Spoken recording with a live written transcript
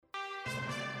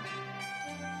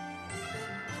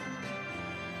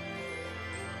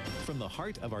From the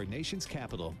heart of our nation's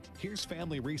capital, here's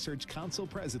Family Research Council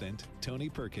President Tony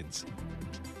Perkins.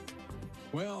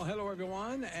 Well, hello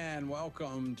everyone, and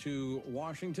welcome to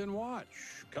Washington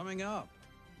Watch. Coming up.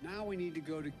 Now we need to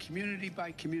go to community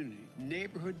by community,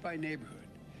 neighborhood by neighborhood,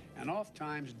 and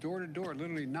oftentimes door to door,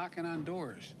 literally knocking on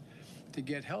doors to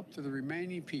get help to the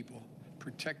remaining people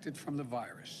protected from the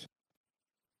virus.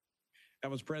 That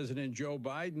was President Joe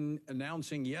Biden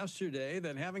announcing yesterday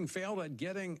that having failed at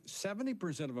getting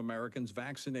 70% of Americans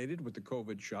vaccinated with the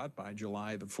COVID shot by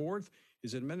July the 4th,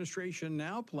 his administration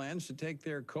now plans to take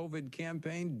their COVID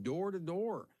campaign door to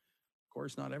door. Of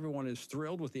course, not everyone is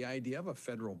thrilled with the idea of a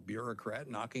federal bureaucrat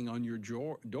knocking on your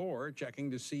door,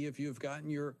 checking to see if you've gotten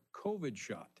your COVID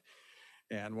shot.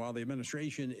 And while the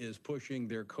administration is pushing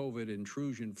their COVID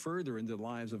intrusion further into the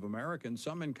lives of Americans,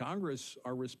 some in Congress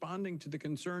are responding to the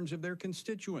concerns of their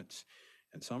constituents.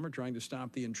 And some are trying to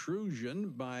stop the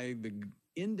intrusion by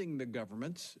ending the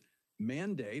government's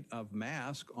mandate of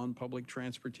masks on public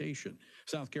transportation.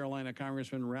 South Carolina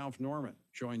Congressman Ralph Norman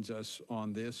joins us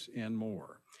on this and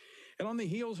more. And on the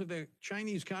heels of the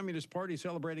Chinese Communist Party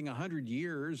celebrating 100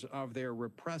 years of their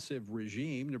repressive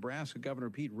regime, Nebraska Governor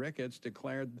Pete Ricketts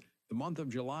declared the month of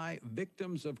July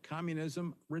Victims of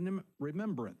Communism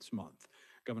Remembrance Month.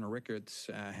 Governor Ricketts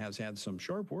has had some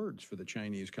sharp words for the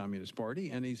Chinese Communist Party,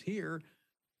 and he's here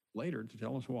later to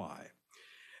tell us why.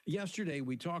 Yesterday,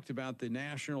 we talked about the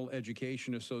National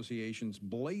Education Association's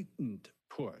blatant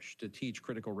push to teach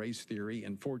critical race theory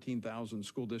in 14,000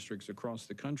 school districts across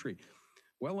the country.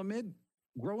 Well, amid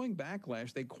growing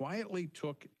backlash, they quietly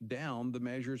took down the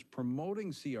measures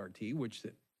promoting CRT, which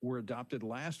were adopted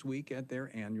last week at their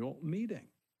annual meeting.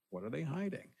 What are they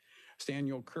hiding?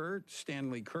 Stanley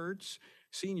Kurtz,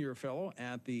 senior fellow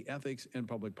at the Ethics and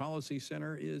Public Policy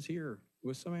Center, is here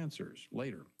with some answers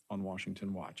later on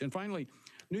Washington Watch. And finally,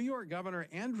 New York Governor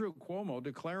Andrew Cuomo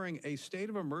declaring a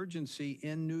state of emergency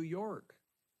in New York.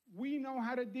 We know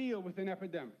how to deal with an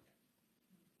epidemic.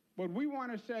 What we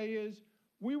want to say is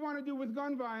we want to do with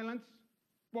gun violence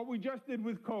what we just did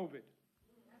with COVID.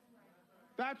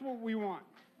 That's what we want.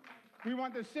 We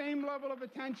want the same level of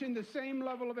attention, the same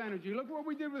level of energy. Look what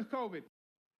we did with COVID.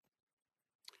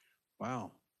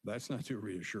 Wow, that's not too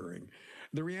reassuring.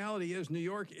 The reality is New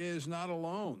York is not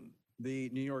alone. The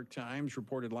New York Times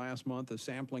reported last month a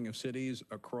sampling of cities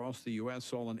across the U.S.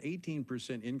 saw an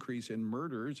 18% increase in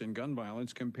murders and gun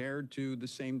violence compared to the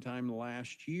same time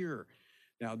last year.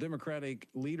 Now, Democratic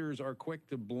leaders are quick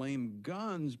to blame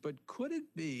guns, but could it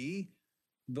be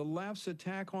the left's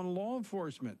attack on law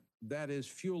enforcement that is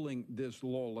fueling this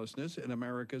lawlessness in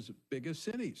America's biggest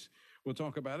cities? We'll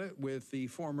talk about it with the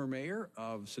former mayor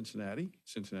of Cincinnati,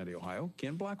 Ohio,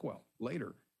 Ken Blackwell,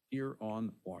 later here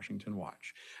on Washington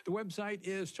Watch. The website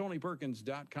is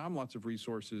tonyperkins.com. Lots of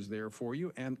resources there for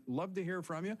you, and love to hear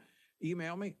from you.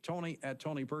 Email me,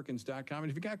 tony@tonyperkins.com.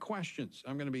 And if you got questions,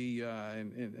 I'm going to be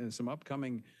in some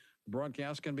upcoming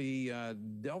broadcasts, going to be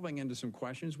delving into some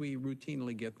questions. We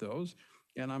routinely get those.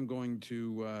 And I'm going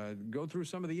to go through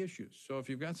some of the issues. So if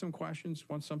you've got some questions,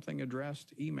 want something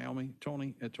addressed, email me,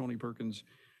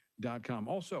 tony@tonyperkins.com.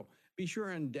 Also, be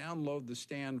sure and download the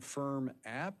Stand Firm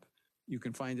app. You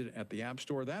can find it at the App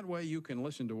Store. That way you can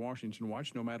listen to Washington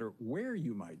Watch no matter where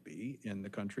you might be in the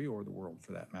country or the world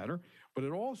for that matter. But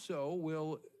it also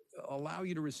will allow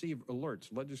you to receive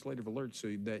alerts, legislative alerts,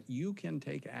 so that you can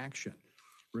take action.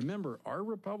 Remember, our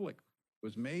republic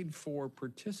was made for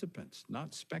participants,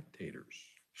 not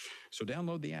spectators. So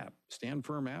download the app, Stand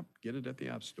Firm app, get it at the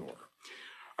App Store.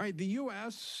 All right, the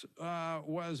U.S.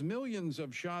 was millions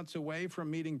of shots away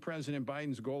from meeting President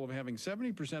Biden's goal of having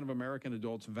 70% of American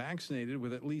adults vaccinated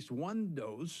with at least one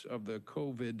dose of the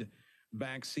COVID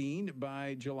vaccine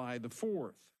by July the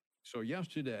 4th. So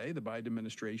yesterday, the Biden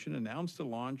administration announced the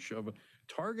launch of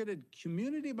targeted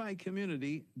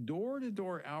community-by-community,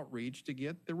 door-to-door outreach to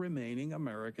get the remaining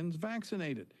Americans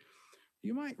vaccinated.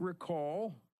 You might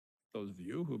recall, those of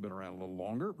you who've been around a little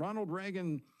longer, Ronald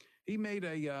Reagan, he made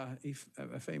a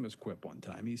famous quip one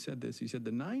time. He said this, he said,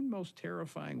 the 9 most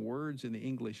terrifying words in the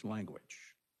English language.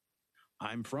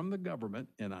 I'm from the government,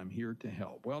 and I'm here to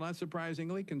help. Well, not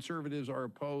surprisingly, conservatives are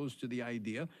opposed to the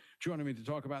idea. Joining me to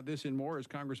talk about this and more is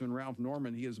Congressman Ralph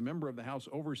Norman. He is a member of the House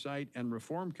Oversight and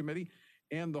Reform Committee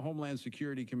and the Homeland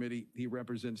Security Committee. He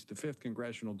represents the 5th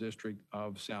Congressional District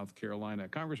of South Carolina.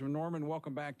 Congressman Norman,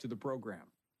 welcome back to the program.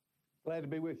 Glad to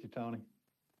be with you, Tony.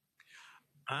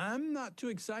 I'm not too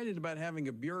excited about having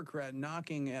a bureaucrat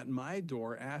knocking at my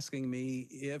door asking me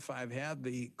if I've had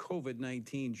the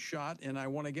COVID-19 shot and I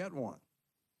want to get one.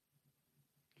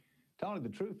 Tony, the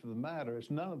truth of the matter is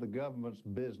none of the government's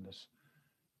business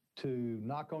to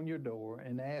knock on your door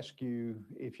and ask you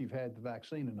if you've had the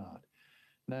vaccine or not.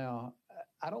 Now,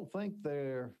 I don't think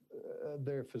they're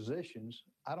physicians.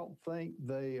 I don't think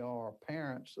they are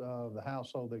parents of the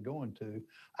household they're going to.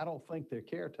 I don't think they're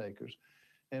caretakers.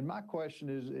 And my question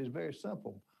is very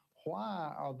simple.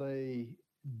 Why are they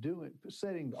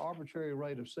setting the arbitrary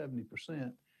rate of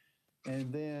 70%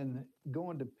 and then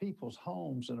going to people's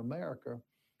homes in America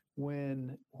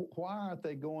why aren't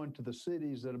they going to the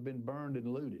cities that have been burned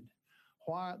and looted?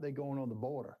 Why aren't they going on the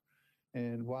border?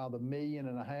 And while the 1.5 million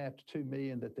to 2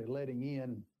 million that they're letting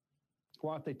in,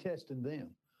 why aren't they testing them?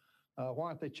 Why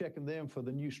aren't they checking them for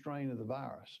the new strain of the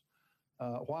virus?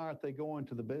 Why aren't they going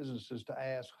to the businesses to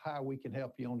ask how we can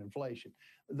help you on inflation?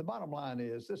 The bottom line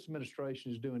is this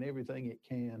administration is doing everything it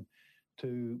can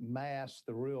to mask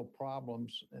the real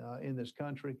problems in this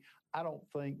country. I don't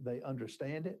think they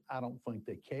understand it. I don't think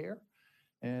they care.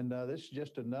 And this is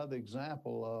just another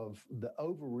example of the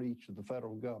overreach of the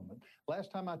federal government.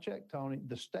 Last time I checked, Tony,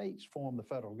 the states form the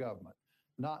federal government,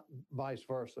 not vice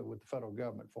versa with the federal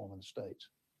government forming the states.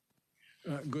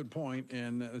 Good point,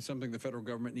 and something the federal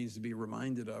government needs to be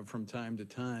reminded of from time to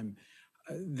time.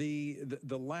 The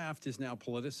left is now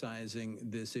politicizing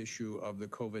this issue of the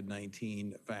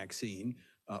COVID-19 vaccine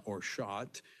or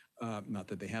shot, not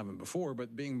that they haven't before,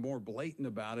 but being more blatant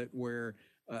about it, where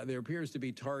there appears to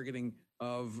be targeting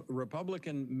of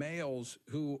Republican males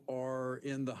who are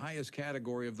in the highest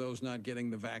category of those not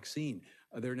getting the vaccine.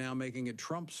 They're now making it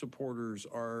Trump supporters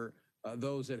are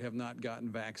those that have not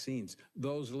gotten vaccines.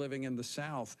 Those living in the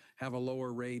South have a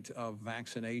lower rate of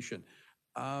vaccination.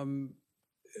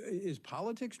 Is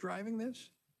politics driving this?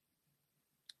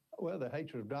 Well, the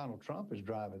hatred of Donald Trump is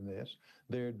driving this.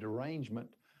 Their derangement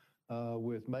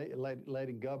with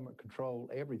letting government control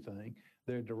everything,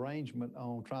 their derangement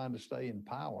on trying to stay in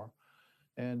power.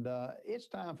 And it's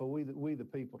time for we the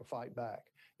people to fight back.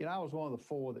 You know, I was one of the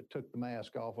 4 that took the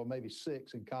mask off, or maybe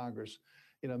 6 in Congress.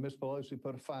 You know, Ms. Pelosi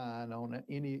put a fine on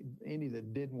any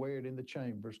that didn't wear it in the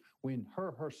chambers. When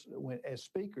as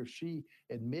Speaker, she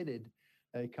admitted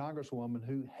a congresswoman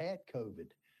who had COVID.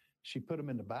 She put them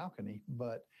in the balcony,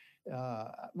 but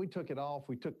we took it off.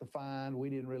 We took the fine. We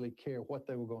didn't really care what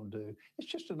they were going to do.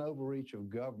 It's just an overreach of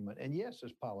government. And yes,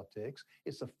 it's politics.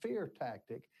 It's a fear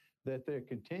tactic that they're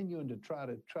continuing to try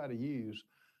to use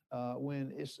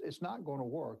when it's not going to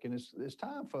work. And it's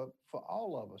time for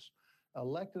all of us,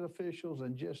 elected officials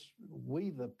and just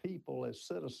we the people as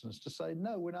citizens, to say,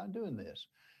 no, we're not doing this.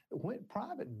 When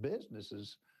private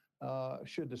businesses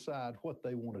should decide what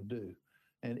they want to do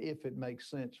and if it makes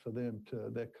sense for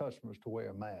their customers to wear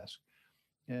a mask.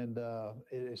 And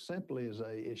it simply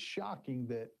is shocking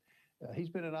that he's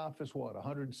been in office,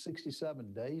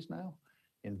 167 days now?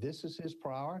 And this is his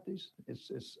priorities?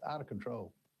 It's out of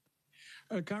control.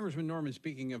 Congressman Norman,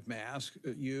 speaking of masks,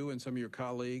 you and some of your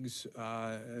colleagues,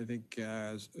 I think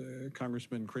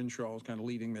Congressman Crenshaw is kind of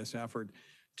leading this effort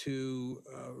to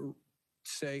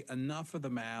say enough of the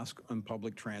mask on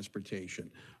public transportation.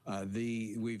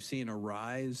 We've seen a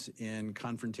rise in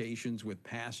confrontations with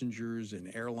passengers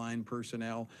and airline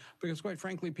personnel because, quite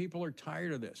frankly, people are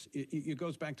tired of this. It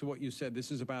goes back to what you said.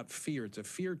 This is about fear. It's a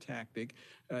fear tactic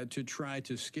to try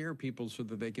to scare people so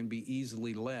that they can be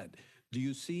easily led. Do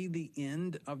you see the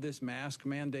end of this mask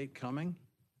mandate coming?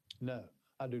 No,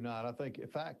 I do not. I think, in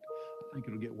fact,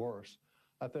 it'll get worse.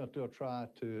 I think they'll try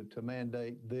to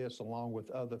mandate this along with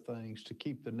other things to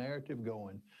keep the narrative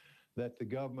going that the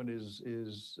government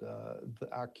is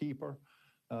our keeper.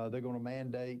 They're going to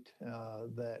mandate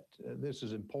that this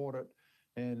is important.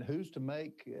 And who's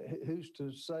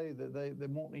to say that they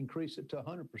won't increase it to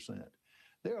 100%?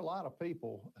 There are a lot of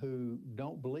people who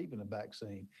don't believe in a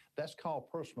vaccine. That's called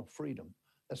personal freedom.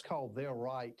 That's called their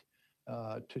right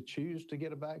to choose to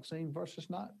get a vaccine versus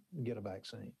not get a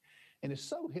vaccine. And it's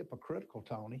so hypocritical,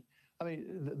 Tony. I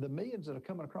mean, the millions that are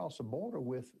coming across the border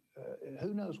with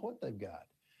who knows what they've got.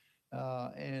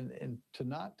 And to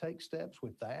not take steps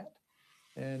with that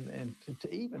and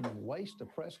to even waste a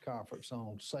press conference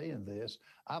on saying this.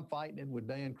 I'm fighting it with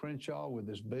Dan Crenshaw with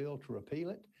this bill to repeal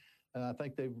it. I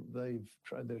think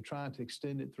they're trying to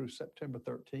extend it through September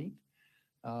 13th.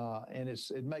 And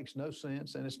it makes no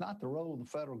sense. And it's not the role of the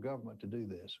federal government to do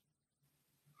this.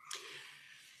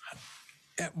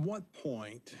 At what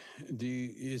point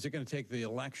is it going to take the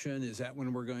election? Is that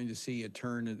when we're going to see a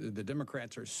turn? The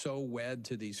Democrats are so wed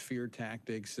to these fear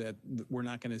tactics that we're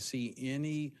not going to see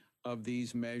any of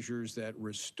these measures that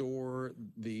restore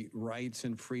the rights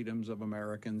and freedoms of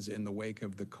Americans in the wake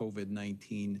of the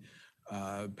COVID-19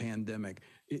 pandemic.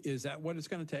 Is that what it's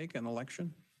going to take, an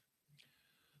election?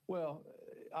 Well,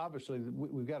 obviously,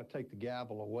 we've got to take the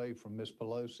gavel away from Ms.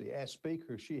 Pelosi. As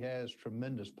Speaker, she has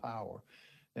tremendous power.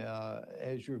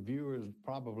 As your viewers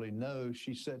probably know,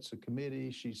 she sets the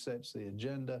committee, she sets the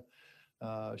agenda,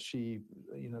 she,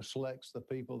 selects the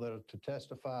people that are to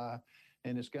testify,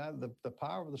 and it's got the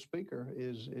power of the Speaker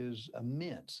is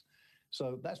immense.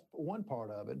 So that's one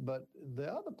part of it. But the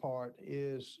other part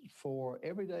is for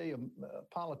everyday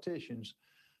politicians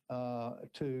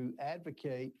to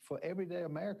advocate for everyday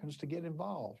Americans to get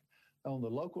involved on the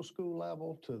local school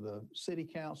level, to the city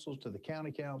councils, to the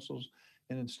county councils,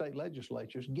 and in state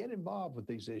legislatures. Get involved with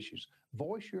these issues.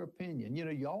 Voice your opinion.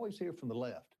 You always hear from the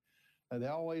left. They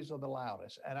always are the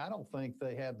loudest. And I don't think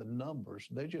they have the numbers.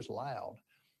 They're just loud.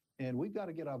 And we've got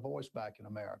to get our voice back in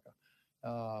America.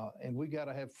 And we got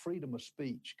to have freedom of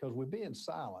speech, because we're being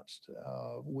silenced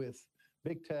with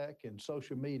big tech and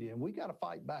social media, and we got to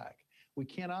fight back. We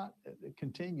cannot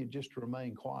continue just to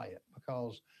remain quiet,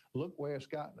 because look where it's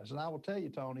gotten us. And I will tell you,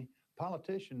 Tony,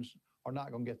 politicians are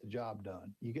not going to get the job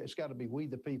done. It's got to be we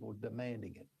the people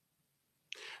demanding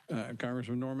it.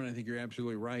 Congressman Norman, I think you're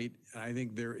absolutely right. I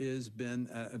think there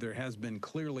has been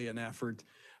clearly an effort,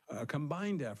 a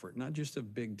combined effort, not just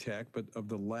of big tech, but of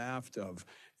the left, of,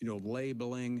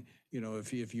 labeling.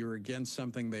 If you're against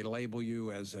something, they label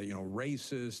you as,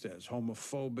 racist, as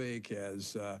homophobic,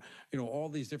 as, all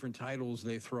these different titles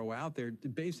they throw out there,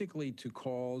 basically to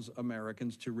cause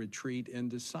Americans to retreat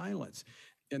into silence.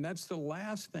 And that's the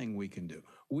last thing we can do.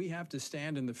 We have to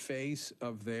stand in the face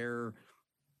of their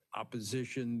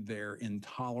opposition, their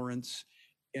intolerance,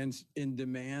 and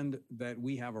demand that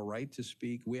we have a right to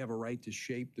speak. We have a right to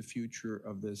shape the future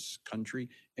of this country,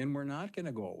 and we're not going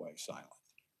to go away silent.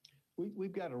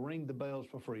 We've got to ring the bells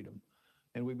for freedom,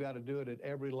 and we've got to do it at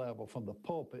every level, from the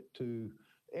pulpit to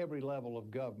every level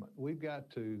of government. We've got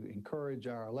to encourage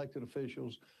our elected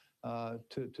officials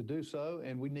to do so,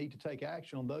 and we need to take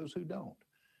action on those who don't.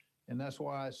 And that's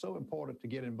why it's so important to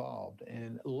get involved.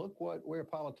 And look where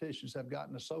politicians have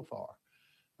gotten us so far.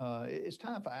 It's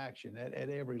time for action at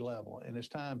every level, and it's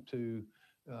time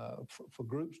for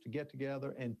groups to get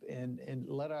together and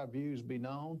let our views be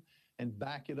known, and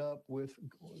back it up with,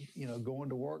 going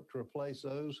to work to replace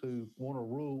those who want to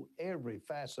rule every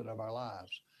facet of our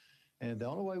lives. And the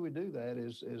only way we do that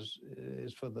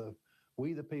is for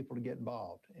we the people to get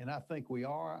involved. And I think we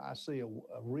are. I see a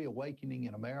reawakening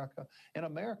in America. And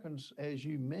Americans, as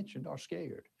you mentioned, are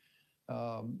scared.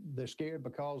 They're scared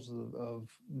because of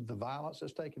the violence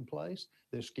that's taking place.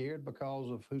 They're scared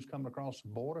because of who's coming across the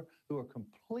border, who are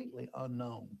completely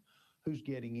unknown, who's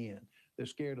getting in. They're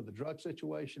scared of the drug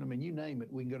situation. I mean, you name it,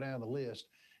 we can go down the list.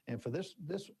 And for this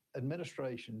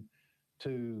administration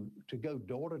to go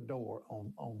door to door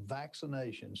on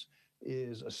vaccinations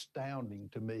is astounding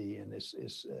to me, and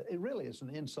it really is an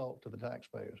insult to the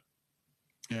taxpayers.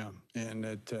 Yeah, and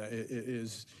it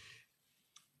is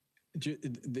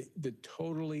the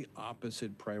totally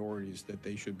opposite priorities that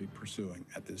they should be pursuing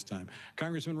at this time.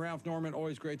 Congressman Ralph Norman,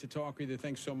 always great to talk with you.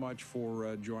 Thanks so much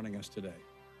for joining us today.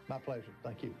 My pleasure.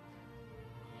 Thank you.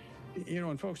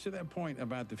 And folks, to that point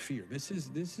about the fear, this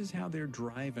is how they're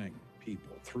driving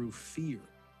people, through fear.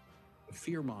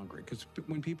 Fear-mongering, because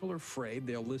when people are afraid,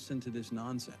 they'll listen to this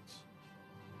nonsense.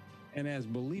 And as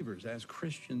believers, as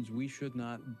Christians, we should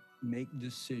not make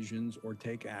decisions or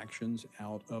take actions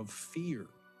out of fear.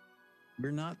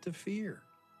 We're not to fear.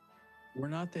 We're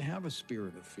not to have a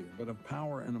spirit of fear, but of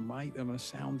power and a might and a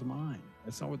sound mind.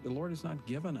 That's not what the Lord has not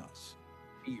given us,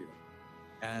 fear,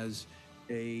 as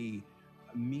a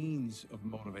means of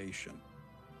motivation.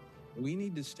 We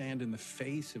need to stand in the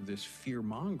face of this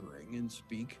fear-mongering and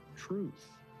speak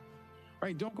truth. All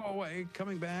right, don't go away.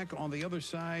 Coming back on the other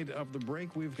side of the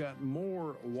break, we've got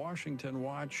more Washington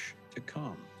Watch to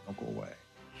come. Don't go away.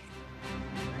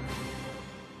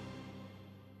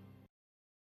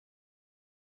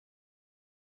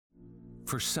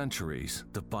 For centuries,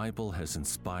 the Bible has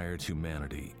inspired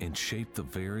humanity and shaped the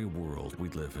very world we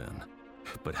live in.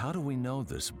 But how do we know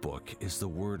this book is the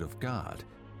Word of God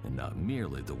and not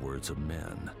merely the words of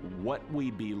men? What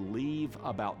we believe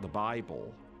about the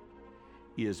Bible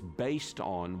is based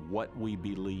on what we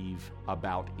believe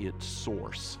about its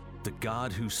source. The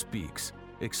God Who Speaks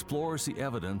explores the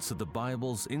evidence of the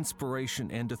Bible's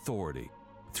inspiration and authority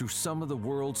through some of the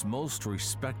world's most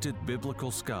respected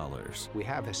biblical scholars. We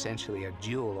have essentially a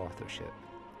dual authorship.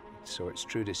 So it's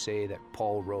true to say that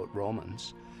Paul wrote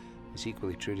Romans. It's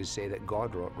equally true to say that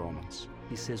God wrote Romans.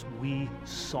 He says, we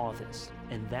saw this,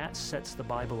 and that sets the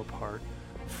Bible apart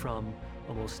from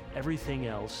almost everything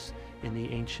else in the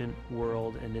ancient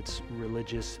world and its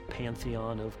religious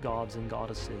pantheon of gods and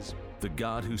goddesses. The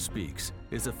God Who Speaks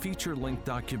is a feature-length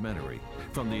documentary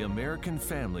from the American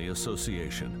Family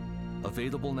Association.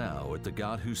 Available now at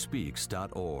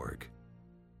thegodwhospeaks.org.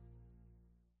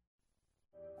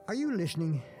 Are you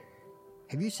listening?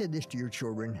 Have you said this to your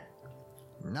children?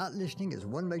 Not listening is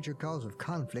one major cause of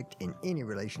conflict in any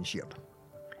relationship.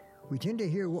 We tend to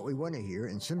hear what we want to hear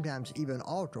and sometimes even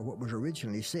alter what was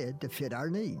originally said to fit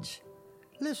our needs.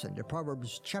 Listen to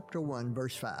Proverbs chapter 1,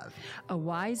 verse 5. A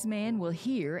wise man will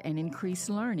hear and increase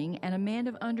learning, and a man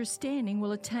of understanding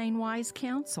will attain wise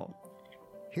counsel.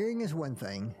 Hearing is one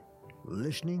thing,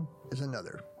 listening is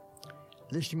another.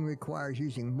 Listening requires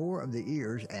using more of the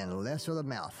ears and less of the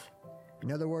mouth.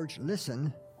 In other words,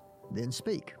 listen, then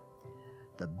speak.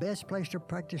 The best place to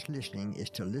practice listening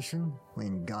is to listen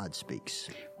when God speaks.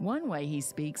 One way He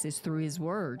speaks is through His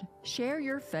Word. Share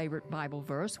your favorite Bible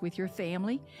verse with your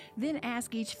family, then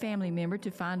ask each family member to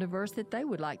find a verse that they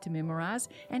would like to memorize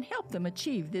and help them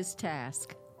achieve this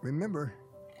task. Remember,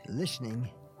 listening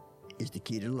is the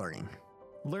key to learning.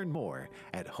 Learn more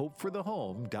at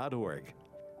hopeforthehome.org.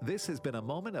 This has been a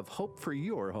moment of hope for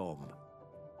your home.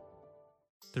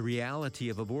 The reality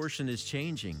of abortion is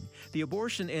changing. The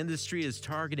abortion industry is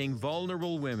targeting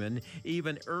vulnerable women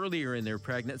even earlier in their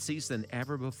pregnancies than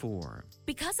ever before.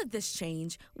 Because of this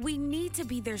change, we need to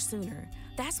be there sooner.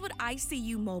 That's what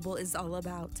ICU Mobile is all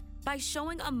about. By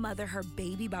showing a mother her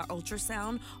baby by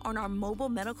ultrasound on our mobile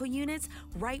medical units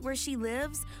right where she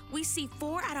lives, we see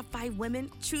 4 out of 5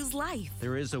 women choose life.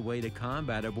 There is a way to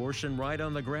combat abortion right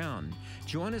on the ground.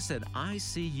 Join us at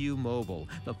ICU Mobile,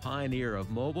 the pioneer of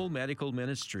mobile medical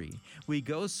ministry. We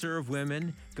go serve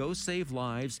women, go save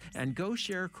lives, and go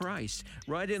share Christ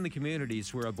right in the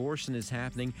communities where abortion is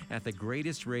happening at the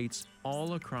greatest rates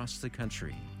all across the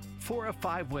country. 4 of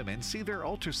 5 women see their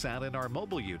ultrasound in our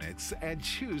mobile units and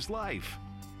choose life.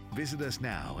 Visit us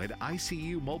now at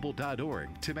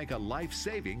icumobile.org to make a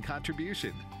life-saving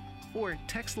contribution. Or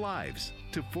text LIVES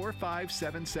to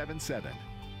 45777.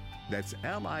 That's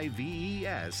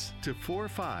LIVES to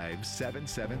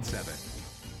 45777.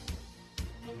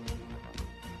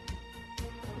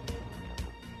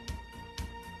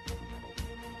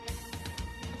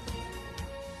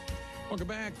 Welcome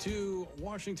back to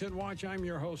Washington Watch. I'm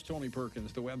your host, Tony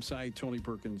Perkins. The website,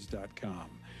 tonyperkins.com. All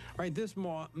right, this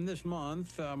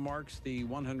month marks the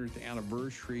 100th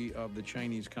anniversary of the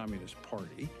Chinese Communist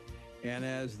Party. And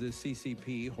as the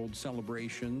CCP holds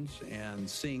celebrations and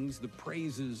sings the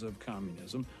praises of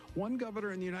communism, one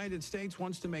governor in the United States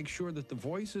wants to make sure that the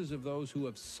voices of those who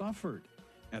have suffered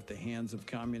at the hands of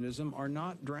communism are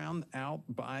not drowned out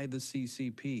by the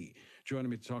CCP.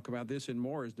 Joining me to talk about this and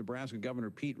more is Nebraska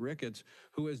Governor Pete Ricketts,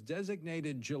 who has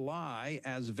designated July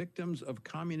as Victims of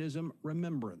Communism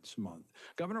Remembrance Month.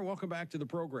 Governor, welcome back to the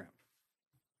program.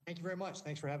 Thank you very much.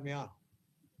 Thanks for having me on.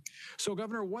 So,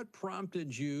 Governor, what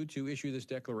prompted you to issue this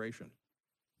declaration?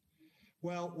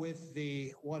 Well, with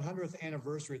the 100th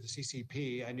anniversary of the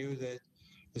CCP, I knew that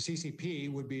the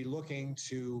CCP would be looking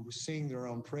to sing their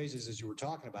own praises, as you were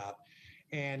talking about.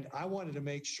 And I wanted to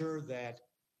make sure that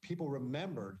people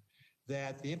remembered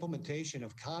that the implementation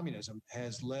of communism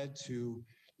has led to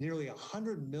nearly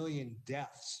 100 million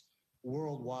deaths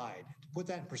worldwide. To put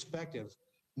that in perspective,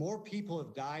 more people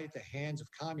have died at the hands of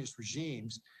communist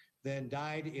regimes than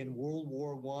died in World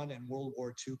War I and World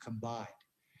War II combined.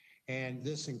 And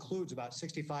this includes about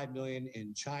 65 million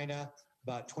in China,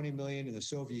 about 20 million in the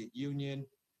Soviet Union,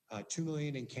 2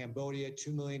 million in Cambodia,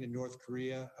 2 million in North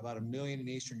Korea, about 1 million in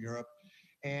Eastern Europe.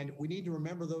 And we need to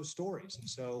remember those stories. And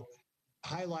so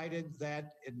highlighted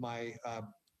that in my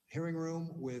hearing room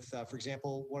with, for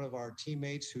example, one of our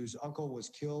teammates whose uncle was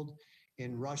killed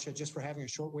in Russia just for having a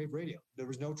shortwave radio. There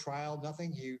was no trial,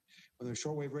 nothing. When the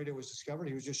shortwave radio was discovered,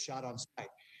 he was just shot on sight.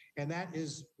 And that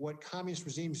is what communist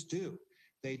regimes do.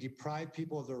 They deprive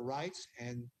people of their rights,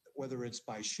 and whether it's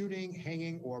by shooting,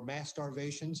 hanging, or mass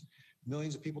starvations,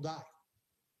 millions of people die.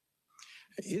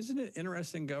 Isn't it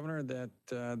interesting, Governor, that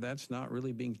that's not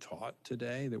really being taught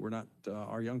today, that we're not,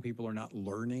 our young people are not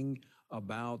learning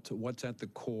about what's at the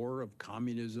core of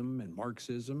communism and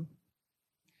Marxism?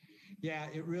 Yeah,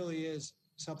 it really is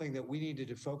something that we needed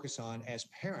to focus on as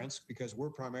parents, because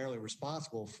we're primarily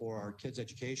responsible for our kids'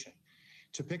 education,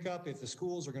 to pick up if the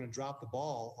schools are going to drop the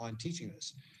ball on teaching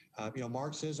this.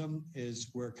 Marxism is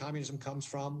where communism comes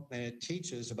from, and it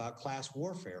teaches about class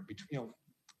warfare,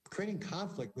 creating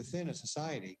conflict within a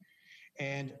society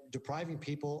and depriving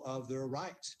people of their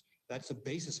rights. That's the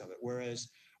basis of it. Whereas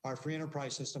our free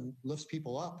enterprise system lifts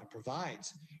people up and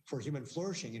provides for human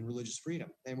flourishing and religious freedom.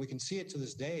 And we can see it to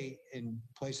this day in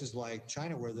places like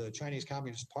China, where the Chinese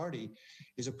Communist Party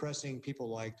is oppressing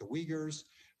people like the Uyghurs.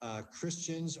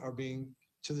 Christians are being,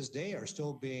 to this day, are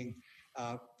still being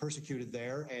persecuted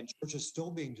there, and churches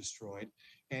still being destroyed.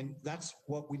 And that's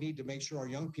what we need to make sure our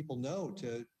young people know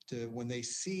to when they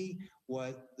see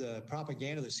what the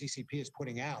propaganda the CCP is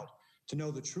putting out, to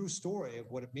know the true story of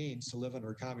what it means to live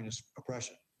under communist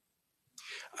oppression.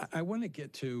 I want to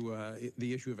get to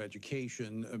the issue of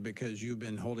education because you've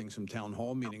been holding some town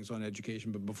hall meetings on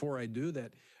education. But before I do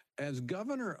that, as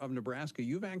governor of Nebraska,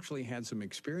 you've actually had some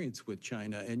experience with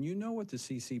China, and you know what the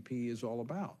CCP is all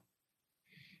about.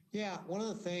 Yeah, one of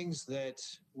the things that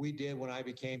we did when I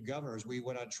became governor is we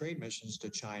went on trade missions to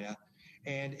China,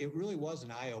 and it really was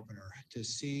an eye-opener to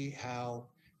see how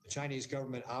the Chinese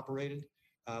government operated.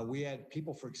 We had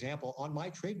people, for example, on my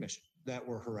trade mission that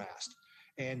were harassed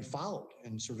and followed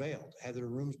and surveilled, had their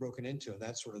rooms broken into, and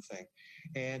that sort of thing.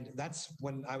 And that's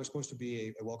when I was supposed to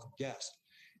be a welcome guest.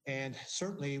 And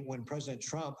certainly when President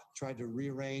Trump tried to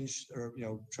rearrange or,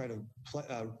 try to,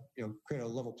 create a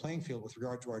level playing field with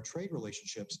regard to our trade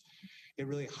relationships, it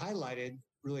really highlighted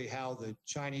how the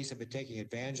Chinese have been taking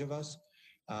advantage of us.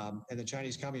 And the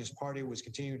Chinese Communist Party was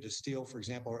continuing to steal, for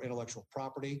example, our intellectual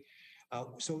property.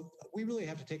 So we really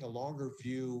have to take a longer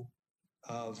view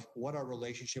of what our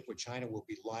relationship with China will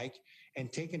be like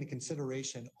and take into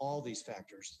consideration all these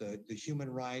factors, the human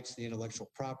rights, the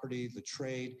intellectual property, the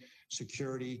trade,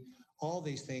 security. All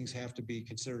these things have to be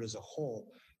considered as a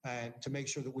whole to make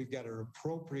sure that we've got an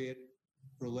appropriate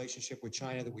relationship with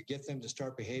China, that we get them to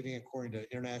start behaving according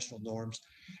to international norms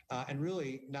and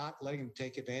really not letting them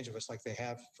take advantage of us like they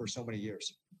have for so many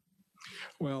years.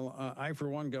 Well, I, for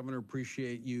one, Governor,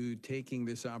 appreciate you taking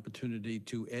this opportunity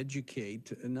to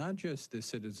educate not just the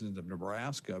citizens of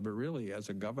Nebraska, but really as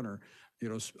a governor,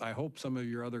 I hope some of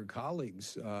your other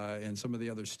colleagues in some of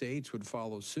the other states would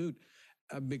follow suit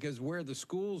because where the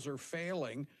schools are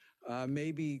failing,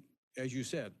 maybe, as you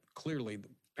said, clearly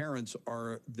parents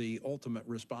are the ultimate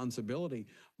responsibility,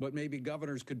 but maybe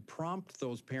governors could prompt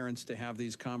those parents to have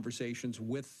these conversations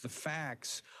with the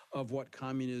facts of what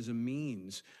communism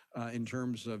means in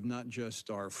terms of not just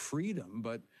our freedom,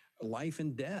 but life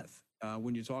and death.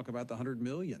 When you talk about the 100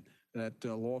 million that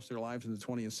lost their lives in the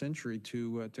 20th century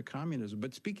to communism.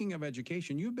 But speaking of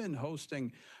education, you've been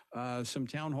hosting some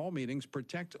town hall meetings,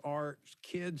 Protect Our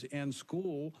Kids and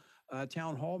School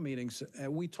town hall meetings.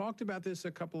 We talked about this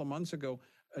a couple of months ago.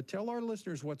 Tell our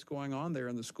listeners what's going on there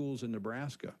in the schools in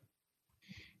Nebraska.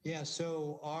 Yeah,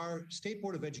 so our State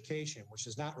Board of Education, which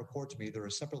does not report to me, they're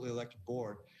a separately elected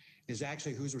board, is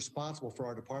actually who's responsible for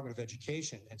our Department of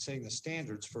Education and setting the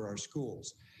standards for our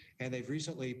schools. And they've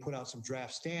recently put out some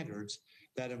draft standards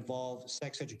that involve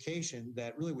sex education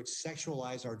that really would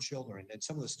sexualize our children. And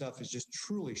some of the stuff is just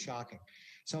truly shocking.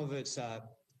 Some of it's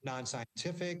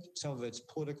non-scientific, some of it's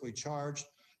politically charged.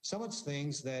 Some of it's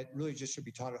things that really just should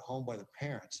be taught at home by the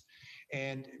parents.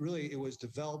 And really, it was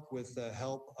developed with the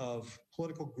help of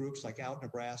political groups like Out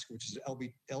Nebraska, which is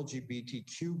an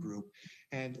LGBTQ group,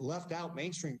 and left out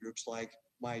mainstream groups like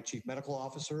my chief medical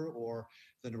officer or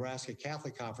the Nebraska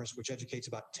Catholic Conference, which educates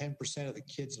about 10% of the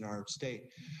kids in our state.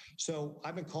 So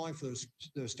I've been calling for those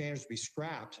standards to be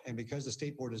scrapped. And because the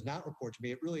state board does not report to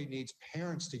me, it really needs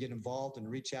parents to get involved and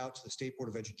reach out to the State Board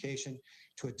of Education,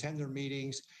 to attend their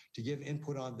meetings, to give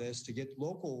input on this, to get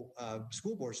local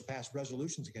school boards to pass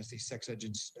resolutions against these sex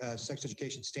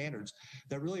education standards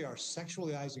that really are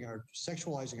sexualizing our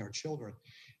children.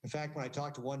 In fact, when I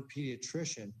talked to one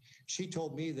pediatrician, she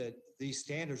told me that these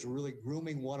standards are really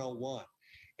grooming 101.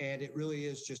 And it really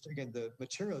is just, again, the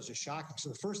material is just shocking. So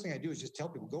the first thing I do is just tell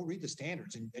people, go read the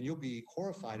standards and you'll be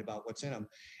horrified about what's in them.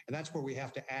 And that's where we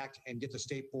have to act and get the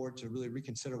state board to really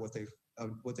reconsider what they've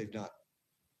done.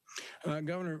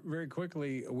 Governor, very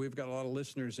quickly, we've got a lot of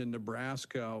listeners in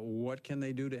Nebraska. What can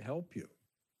they do to help you?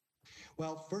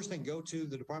 Well, first thing, go to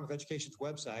the Department of Education's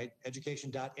website,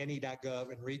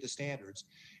 education.ne.gov, and read the standards.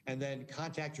 And then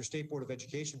contact your State Board of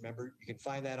Education member. You can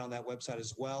find that on that website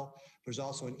as well. There's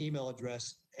also an email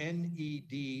address,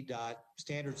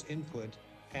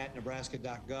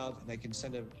 ned.standardsinput@nebraska.gov, and they can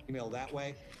send an email that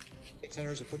way. State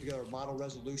senators have put together a model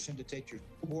resolution to take to your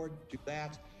school board. Do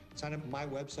that. Sign up on my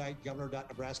website,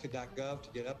 governor.nebraska.gov, to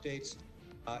get updates.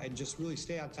 And just really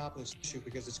stay on top of this issue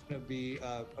because it's going to be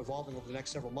evolving over the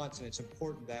next several months. And it's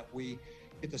important that we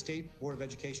get the State Board of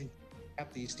Education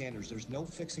at these standards. There's no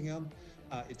fixing them.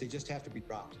 They just have to be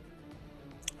dropped.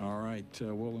 All right.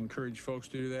 We'll encourage folks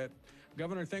to do that.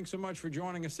 Governor, thanks so much for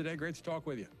joining us today. Great to talk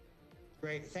with you.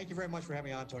 Great. Thank you very much for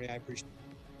having me on, Tony. I appreciate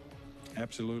it.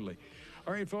 Absolutely.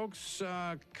 All right, folks,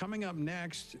 coming up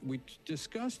next, we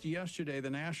discussed yesterday the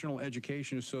National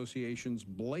Education Association's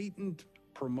blatant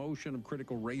promotion of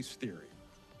critical race theory,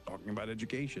 talking about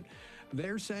education.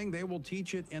 They're saying they will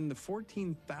teach it in the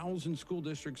 14,000 school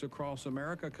districts across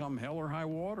America come hell or high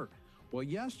water. Well,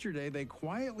 yesterday they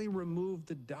quietly removed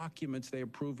the documents they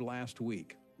approved last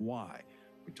week. Why?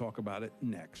 We talk about it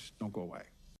next. Don't go away.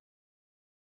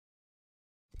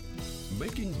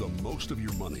 Making the most of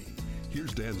your money.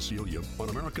 Here's Dan Celia on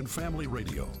American Family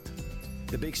Radio.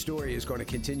 The big story is going to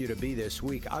continue to be this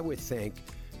week. I would think,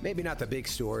 maybe not the big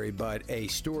story, but a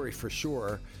story for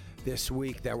sure this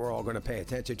week that we're all going to pay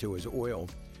attention to is oil.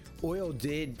 Oil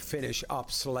did finish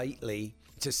up slightly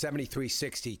to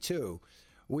 $73.62.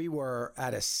 We were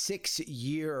at a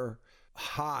 6-year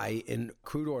high in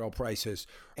crude oil prices,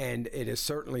 and it is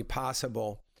certainly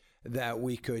possible that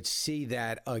we could see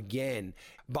that again.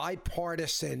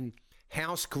 Bipartisan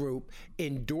House group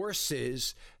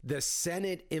endorses the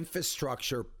Senate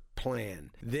infrastructure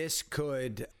plan. This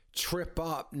could trip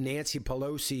up Nancy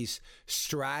Pelosi's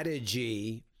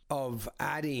strategy of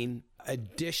adding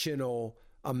additional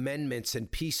amendments and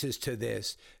pieces to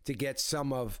this to get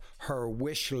some of her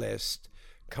wish list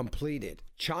completed.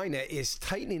 China is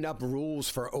tightening up rules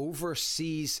for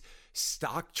overseas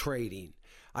stock trading.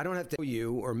 I don't have to tell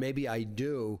you, or maybe I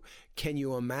do. Can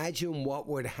you imagine what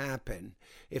would happen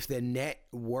if the net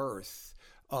worth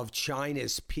of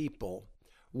China's people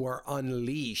were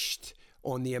unleashed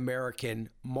on the American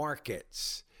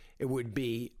markets? It would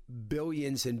be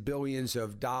billions and billions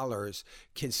of dollars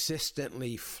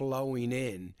consistently flowing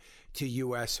in to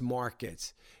U.S.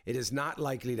 markets. It is not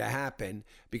likely to happen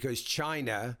because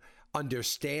China,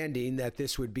 understanding that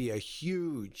this would be a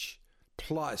huge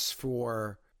plus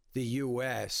for the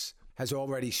U.S., has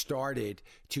already started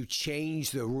to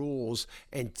change the rules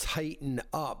and tighten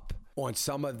up on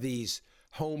some of these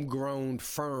homegrown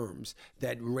firms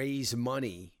that raise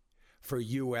money for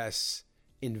U.S.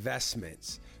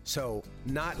 investments. So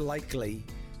not likely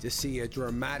to see a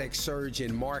dramatic surge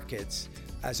in markets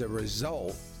as a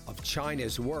result of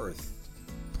China's worth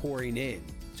pouring in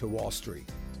to Wall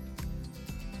Street.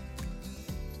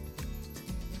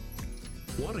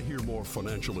 Want to hear more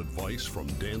financial advice from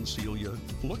Dan Celia?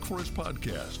 Look for his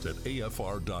podcast at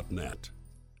afr.net.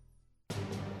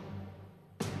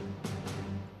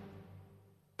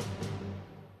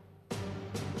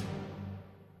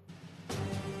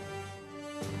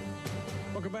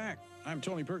 Welcome back. I'm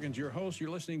Tony Perkins, your host. You're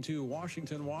listening to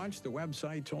Washington Watch, the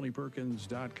website,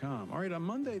 TonyPerkins.com. All right, on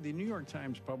Monday, the New York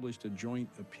Times published a joint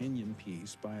opinion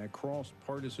piece by a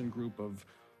cross-partisan group of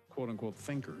quote-unquote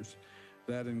thinkers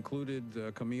that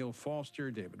included Camille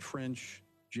Foster, David French,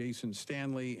 Jason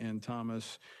Stanley, and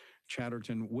Thomas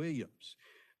Chatterton Williams.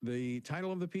 The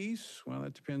title of the piece, well,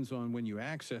 that depends on when you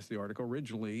access the article.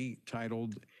 Originally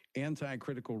titled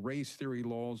Anti-Critical Race Theory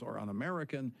Laws Are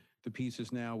Un-American. The piece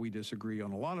is now We Disagree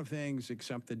on a Lot of Things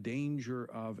Except the Danger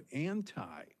of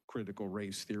Anti-Critical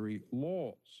Race Theory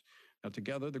Laws. Now,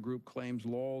 together, the group claims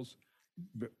laws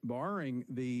barring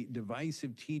the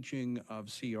divisive teaching of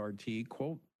CRT,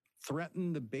 quote,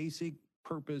 threaten the basic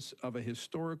purpose of a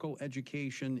historical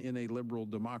education in a liberal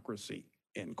democracy,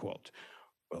 end quote.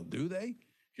 Well, do they?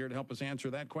 Here to help us answer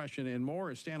that question and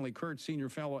more is Stanley Kurtz, Senior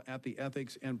Fellow at the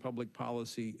Ethics and Public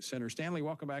Policy Center. Stanley,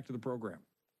 welcome back to the program.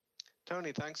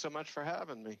 Tony, thanks so much for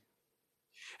having me.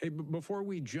 Hey, before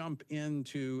we jump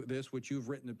into this, which you've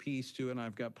written a piece to, and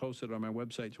I've got posted on my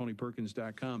website,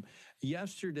 TonyPerkins.com,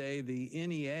 yesterday, the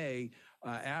NEA,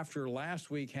 after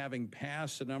last week having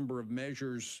passed a number of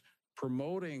measures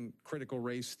promoting critical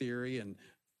race theory and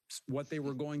what they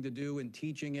were going to do in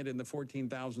teaching it in the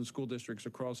 14,000 school districts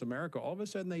across America, all of a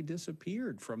sudden they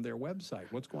disappeared from their website.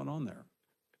 What's going on there?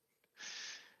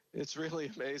 It's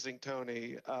really amazing,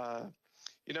 Tony.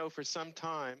 You know, for some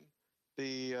time,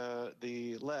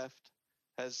 the left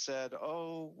has said,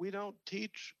 oh, we don't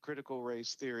teach critical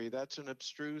race theory. That's an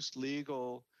abstruse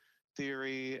legal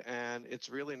theory, and it's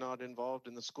really not involved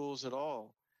in the schools at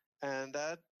all. And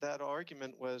that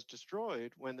argument was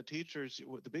destroyed when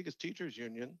the biggest teachers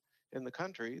union in the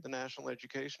country, the National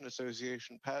Education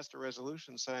Association, passed a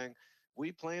resolution saying,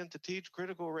 we plan to teach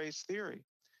critical race theory.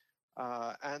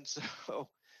 And so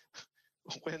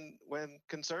when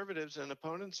conservatives and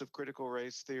opponents of critical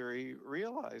race theory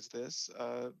realized this,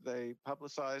 they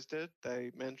publicized it.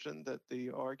 They mentioned that the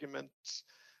arguments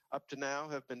up to now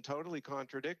have been totally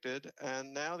contradicted,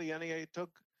 and now the NEA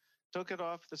took it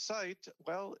off the site.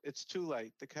 Well, it's too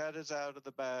late. The cat is out of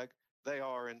the bag. They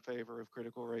are in favor of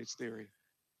critical race theory.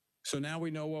 So now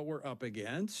we know what we're up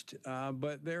against,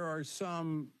 but there are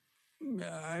some,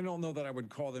 I don't know that I would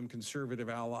call them conservative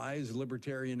allies,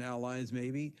 libertarian allies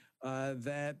maybe,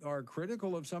 that are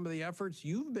critical of some of the efforts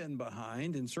you've been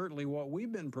behind and certainly what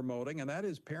we've been promoting, and that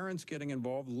is parents getting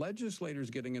involved, legislators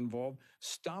getting involved,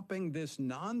 stopping this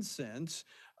nonsense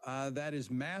that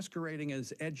is masquerading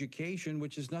as education,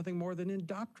 which is nothing more than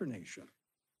indoctrination.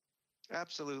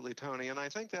 Absolutely, Tony. And I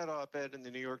think that op-ed in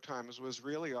the New York Times was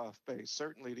really off base,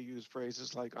 certainly to use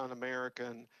phrases like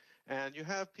un-American. And you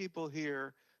have people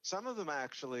here, some of them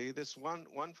actually, this one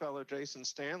fellow, Jason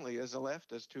Stanley, is a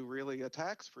leftist who really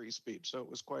attacks free speech. So it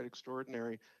was quite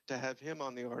extraordinary to have him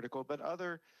on the article. But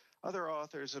other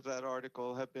authors of that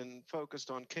article have been focused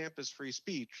on campus free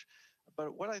speech.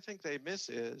 But what I think they miss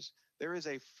is there is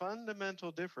a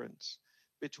fundamental difference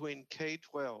between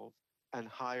K-12 and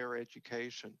higher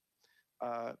education.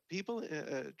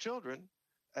 Children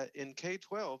in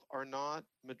K-12 are not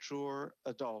mature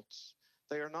adults.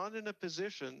 They are not in a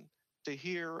position to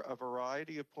hear a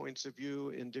variety of points of view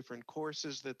in different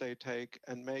courses that they take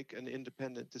and make an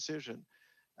independent decision.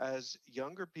 As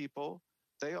younger people,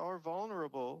 they are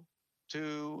vulnerable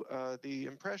to the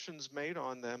impressions made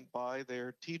on them by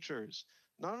their teachers.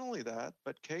 Not only that,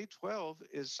 but K-12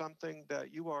 is something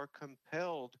that you are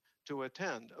compelled to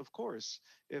attend. Of course,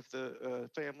 if the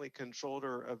family can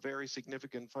shoulder a very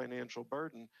significant financial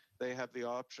burden, they have the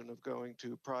option of going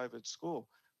to private school.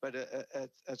 But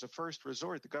as a first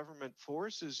resort, the government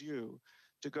forces you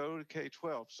to go to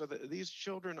K-12. So that these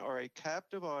children are a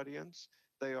captive audience.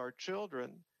 They are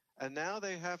children, and now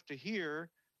they have to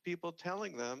hear people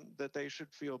telling them that they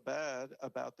should feel bad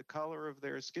about the color of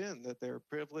their skin, that they're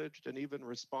privileged and even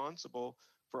responsible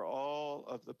for all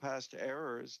of the past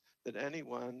errors that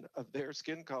anyone of their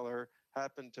skin color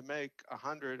happened to make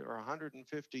 100 or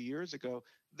 150 years ago.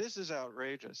 This is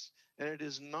outrageous, and it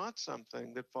is not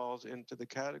something that falls into the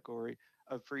category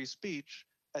of free speech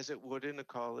as it would in a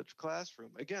college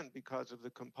classroom. Again, because of the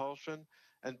compulsion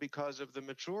and because of the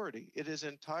maturity. It is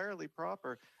entirely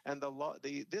proper, and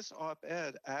this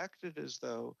op-ed acted as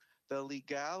though the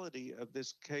legality of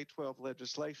this K-12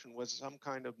 legislation was some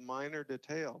kind of minor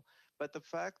detail. But the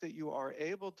fact that you are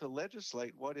able to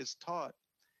legislate what is taught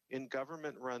in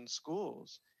government-run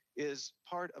schools is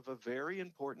part of a very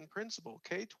important principle.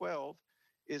 K-12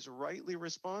 is rightly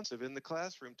responsive in the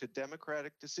classroom to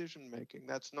democratic decision-making.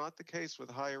 That's not the case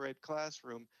with higher ed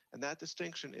classroom, and that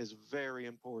distinction is very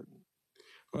important.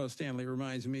 Well, Stanley,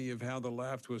 reminds me of how the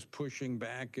left was pushing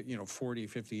back, 40,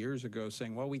 50 years ago,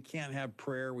 saying, well, we can't have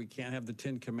prayer, we can't have the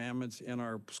 10 Commandments in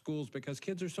our schools because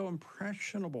kids are so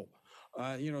impressionable.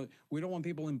 We don't want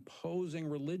people imposing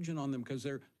religion on them because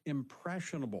they're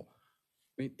impressionable.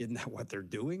 I mean, isn't that what they're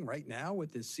doing right now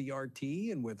with this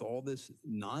CRT and with all this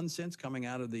nonsense coming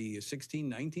out of the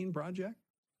 1619 Project?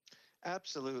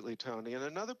 Absolutely, Tony. And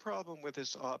another problem with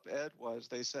this op-ed was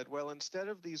they said, well, instead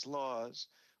of these laws,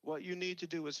 what you need to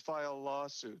do is file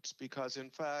lawsuits because,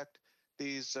 in fact,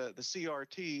 the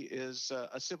CRT is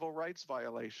a civil rights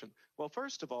violation. Well,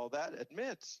 first of all, that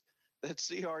admits that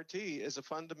CRT is a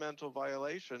fundamental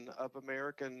violation of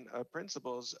American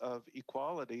principles of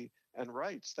equality and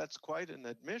rights. That's quite an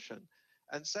admission.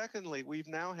 And secondly, we've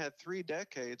now had 3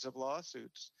 decades of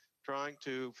lawsuits trying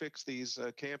to fix these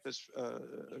campus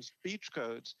speech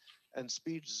codes and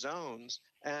speech zones.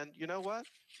 And you know what?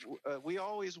 We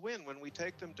always win when we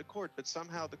take them to court, but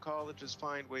somehow the colleges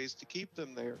find ways to keep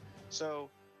them there. So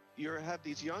you have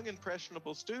these young,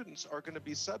 impressionable students are going to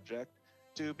be subject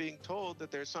to being told that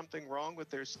there's something wrong with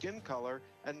their skin color,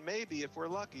 and maybe, if we're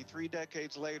lucky, 3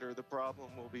 decades later, the problem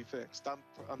will be fixed.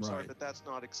 I'm sorry, but that's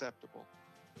not acceptable.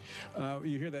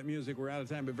 You hear that music, we're out of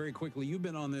time, but very quickly, you've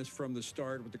been on this from the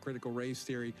start with the critical race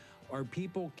theory. Are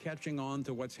people catching on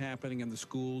to what's happening in the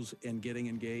schools and getting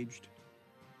engaged?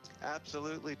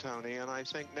 Absolutely, Tony, and I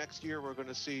think next year we're going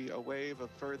to see a wave of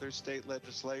further state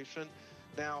legislation.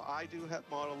 Now, I do have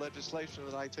model legislation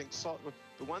that I think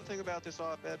the one thing about this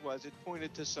op-ed was it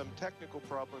pointed to some technical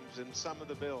problems in some of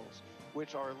the bills,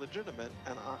 which are legitimate,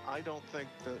 and I don't think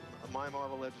that my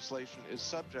model legislation is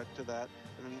subject to that,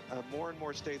 and more and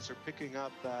more states are picking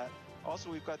up that.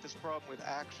 Also, we've got this problem with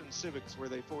action civics where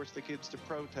they force the kids to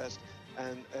protest,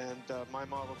 and my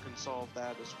model can solve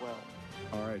that as well.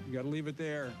 All right, you got to leave it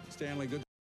there. Stanley, good.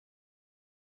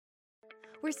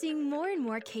 We're seeing more and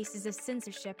more cases of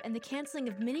censorship and the canceling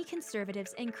of many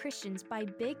conservatives and Christians by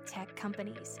big tech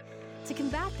companies. To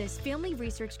combat this, Family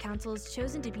Research Council has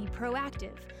chosen to be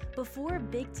proactive before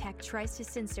big tech tries to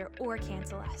censor or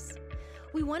cancel us.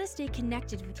 We want to stay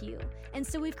connected with you, and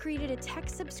so we've created a tech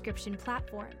subscription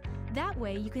platform. That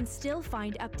way, you can still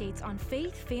find updates on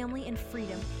faith, family, and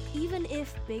freedom, even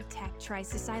if big tech tries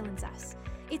to silence us.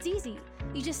 It's easy.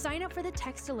 You just sign up for the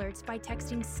text alerts by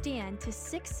texting STAN to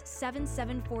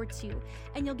 67742,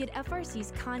 and you'll get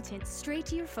FRC's content straight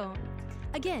to your phone.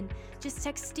 Again, just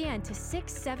text STAN to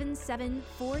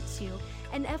 67742,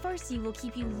 and FRC will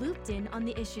keep you looped in on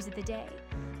the issues of the day.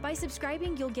 By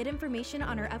subscribing, you'll get information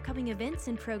on our upcoming events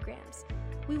and programs.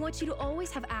 We want you to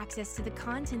always have access to the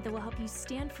content that will help you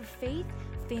stand for faith,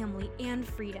 family, and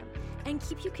freedom, and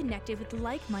keep you connected with the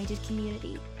like-minded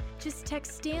community. Just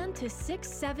text STAND to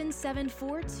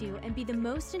 67742 and be the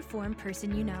most informed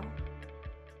person you know.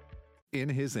 In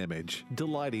His image,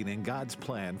 delighting in God's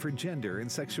plan for gender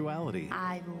and sexuality.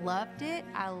 I loved it.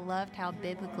 I loved how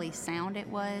biblically sound it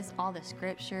was, all the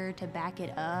scripture to back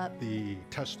it up. The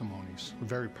testimonies were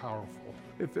very powerful.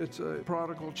 If it's a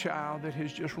prodigal child that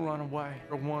has just run away,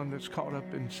 or one that's caught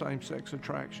up in same-sex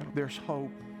attraction, there's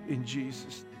hope in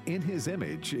Jesus. In His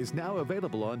Image is now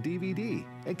available on DVD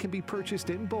and can be purchased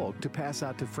in bulk to pass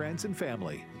out to friends and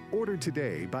family. Order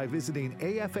today by visiting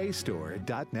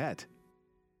afastore.net.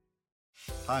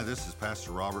 Hi, this is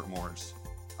Pastor Robert Morris.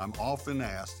 I'm often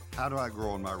asked, how do I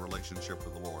grow in my relationship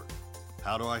with the Lord?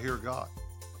 How do I hear God?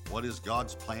 What is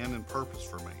God's plan and purpose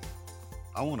for me?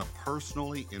 I want to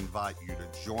personally invite you to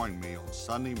join me on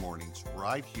Sunday mornings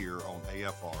right here on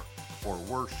AFR for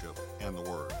worship and the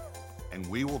Word. And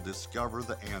we will discover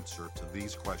the answer to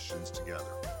these questions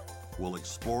together. We'll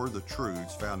explore the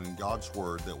truths found in God's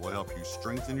Word that will help you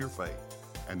strengthen your faith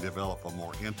and develop a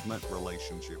more intimate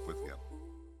relationship with Him.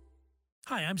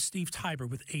 Hi, I'm Steve Tiber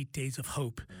with 8 Days of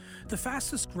Hope. The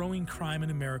fastest growing crime in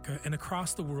America and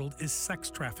across the world is sex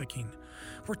trafficking.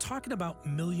 We're talking about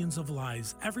millions of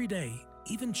lives every day,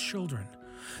 even children.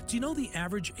 Do you know the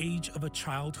average age of a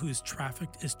child who is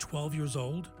trafficked is 12 years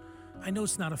old? I know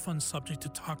it's not a fun subject to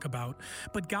talk about,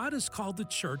 but God has called the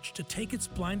church to take its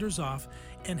blinders off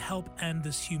and help end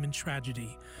this human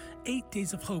tragedy. 8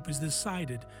 Days of Hope is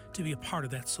decided to be a part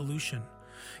of that solution.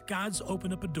 God's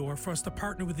opened up a door for us to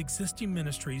partner with existing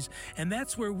ministries, and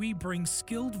that's where we bring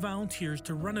skilled volunteers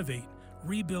to renovate,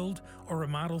 rebuild, or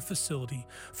remodel facility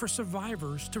for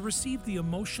survivors to receive the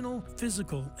emotional,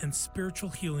 physical, and spiritual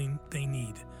healing they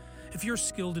need. If you're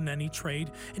skilled in any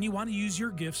trade and you want to use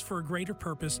your gifts for a greater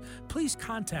purpose, please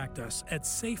contact us at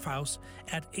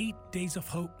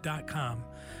safehouse@8daysofhope.com.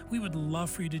 We would love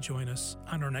for you to join us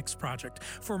on our next project.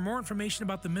 For more information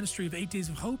about the ministry of 8 Days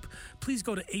of Hope, please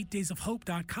go to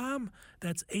 8daysofhope.com.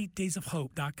 That's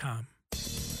 8daysofhope.com.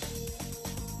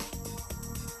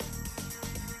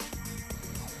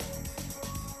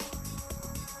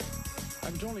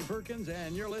 I'm Tony Perkins,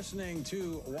 and you're listening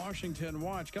to Washington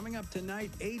Watch. Coming up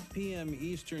tonight, 8 p.m.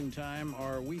 Eastern Time,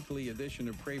 our weekly edition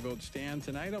of Pray Vote Stand.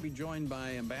 Tonight, I'll be joined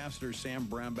by Ambassador Sam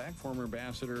Brownback, former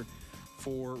ambassador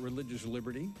for religious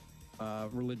liberty,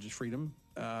 religious freedom.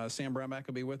 Sam Brownback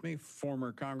will be with me.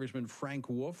 Former Congressman Frank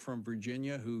Wolf from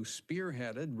Virginia, who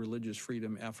spearheaded religious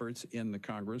freedom efforts in the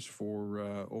Congress for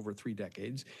over 3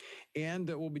 decades. And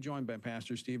we'll be joined by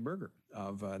Pastor Steve Berger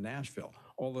of Nashville.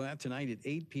 All of that tonight at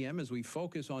 8 p.m. as we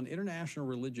focus on international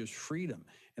religious freedom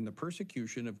and the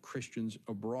persecution of Christians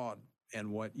abroad and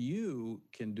what you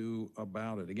can do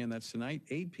about it. Again, that's tonight,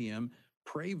 8 p.m.,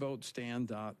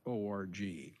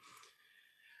 prayvotestand.org.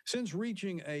 Since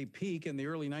reaching a peak in the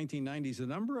early 1990s, the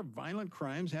number of violent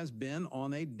crimes has been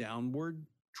on a downward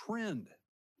trend.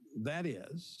 That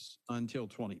is, until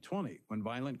 2020, when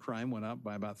violent crime went up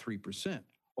by about 3%.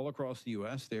 All across the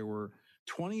U.S., there were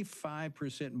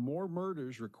 25% more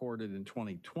murders recorded in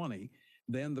 2020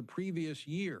 than the previous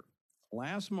year.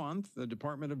 Last month, the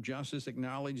Department of Justice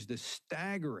acknowledged the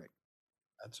staggering,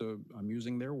 I'm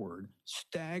using their word,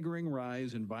 staggering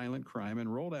rise in violent crime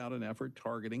and rolled out an effort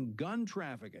targeting gun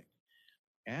trafficking.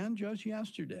 And just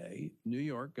yesterday, New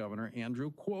York Governor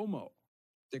Andrew Cuomo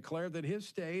declared that his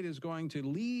state is going to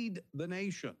lead the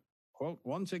nation, quote,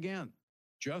 once again,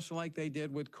 just like they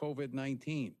did with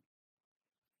COVID-19.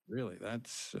 Really,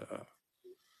 that's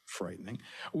frightening.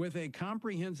 With a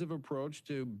comprehensive approach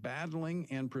to battling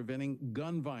and preventing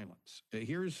gun violence.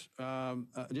 Here's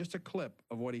just a clip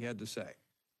of what he had to say.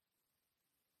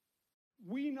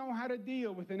 We know how to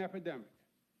deal with an epidemic.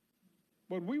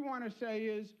 What we want to say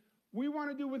is we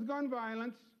want to do with gun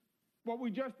violence what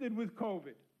we just did with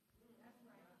COVID.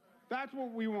 That's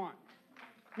what we want.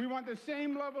 We want the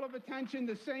same level of attention,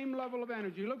 the same level of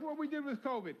energy. Look what we did with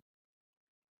COVID.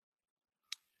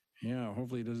 Yeah,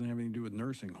 hopefully it doesn't have anything to do with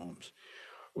nursing homes.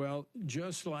 Well,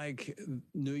 just like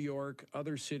New York,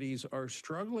 other cities are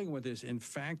struggling with this. In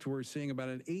fact, we're seeing about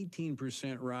an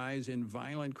 18% rise in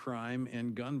violent crime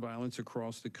and gun violence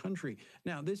across the country.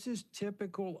 Now, this is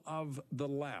typical of the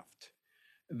left.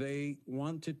 They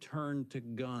want to turn to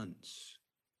guns.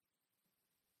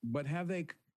 But have they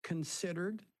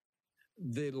considered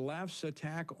the left's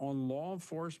attack on law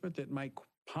enforcement that might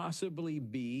possibly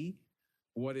be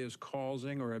what is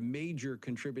causing or a major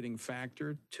contributing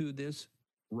factor to this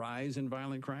rise in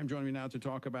violent crime? Joining me now to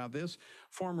talk about this,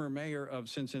 former mayor of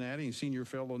Cincinnati and senior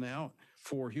fellow now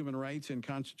for Human Rights and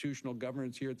Constitutional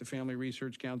Governance here at the Family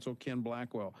Research Council, Ken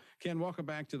Blackwell. Ken, welcome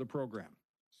back to the program.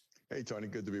 Hey, Tony,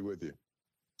 good to be with you.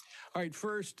 All right,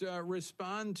 first,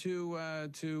 respond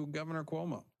to Governor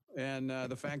Cuomo and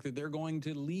the fact that they're going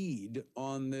to lead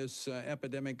on this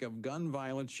epidemic of gun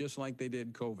violence, just like they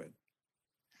did COVID.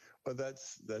 Well,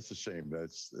 that's a shame.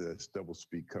 That's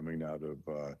doublespeak coming out of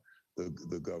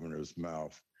the governor's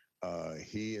mouth.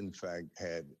 He, in fact,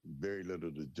 had very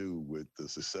little to do with the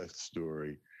success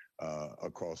story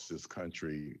across this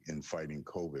country in fighting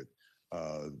COVID.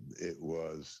 It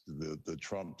was the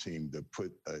Trump team that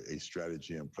put a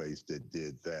strategy in place that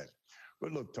did that.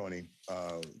 But look, Tony,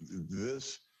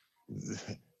 this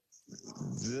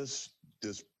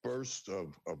burst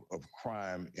of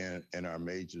crime in our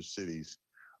major cities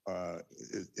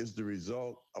is the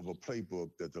result of a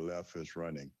playbook that the left is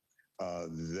running.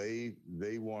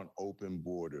 They want open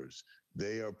borders.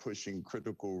 They are pushing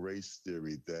critical race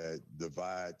theory that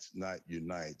divides, not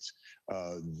unites.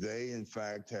 They, in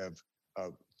fact, have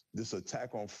this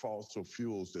attack on fossil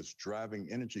fuels that's driving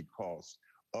energy costs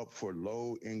up for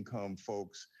low-income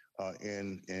folks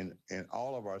in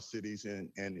all of our cities and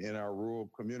in our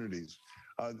rural communities.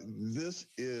 This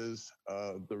is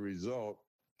the result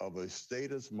of a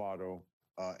status model.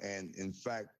 And in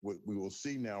fact, what we will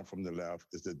see now from the left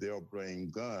is that they'll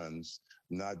bring guns,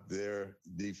 not their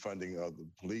defunding of the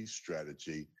police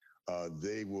strategy.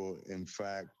 They will, in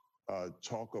fact,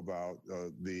 talk about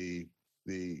the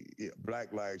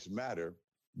Black Lives Matter,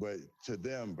 but to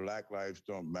them, Black lives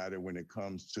don't matter when it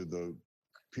comes to the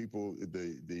people,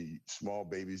 the small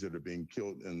babies that are being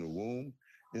killed in the womb,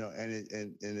 and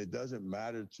it doesn't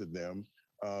matter to them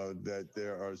that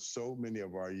there are so many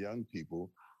of our young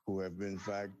people who have been, in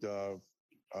fact,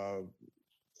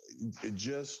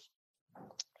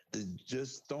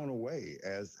 just thrown away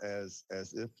as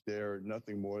if they're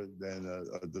nothing more than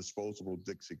a disposable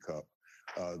Dixie cup.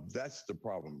 That's the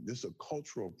problem. This is a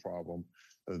cultural problem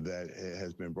that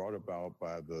has been brought about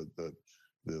by the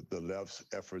left's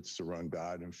efforts to run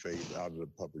God and faith out of the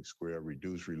public square,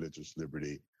 reduce religious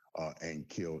liberty, and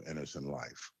kill innocent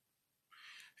life.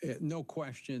 No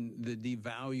question, the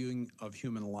devaluing of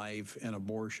human life and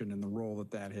abortion and the role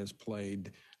that that has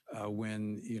played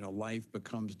when life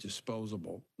becomes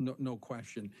disposable. No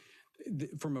question.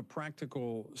 From a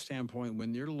practical standpoint,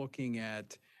 when you're looking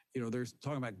at, they're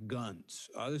talking about guns.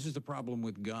 This is the problem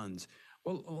with guns.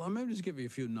 Well, let me just give you a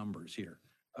few numbers here.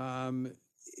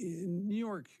 In New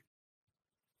York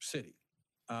City,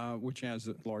 which has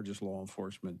the largest law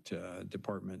enforcement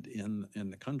department in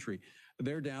the country,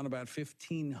 they're down about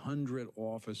 1,500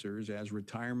 officers as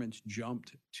retirements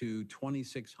jumped to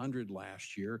 2,600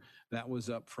 last year. That was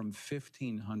up from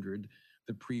 1,500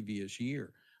 the previous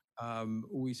year.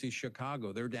 We see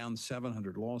Chicago, they're down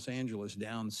 700. Los Angeles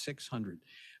down 600.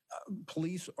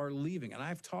 Police are leaving. And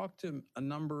I've talked to a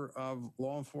number of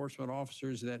law enforcement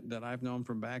officers that I've known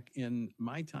from back in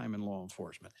my time in law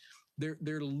enforcement.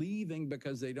 They're leaving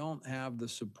because they don't have the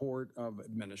support of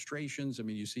administrations. I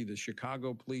mean, you see the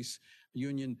Chicago Police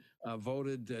Union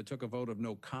took a vote of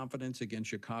no confidence against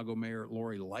Chicago Mayor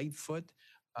Lori Lightfoot.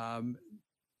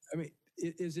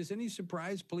 Is this any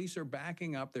surprise? Police are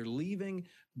backing up. They're leaving.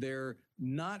 They're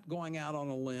not going out on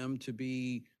a limb to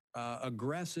be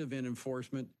aggressive in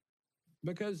enforcement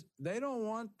because they don't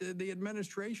want the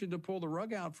administration to pull the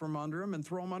rug out from under them and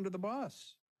throw them under the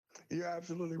bus. You're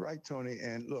absolutely right, Tony.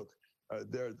 And look,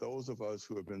 there are those of us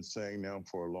who have been saying now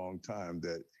for a long time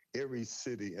that every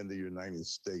city in the United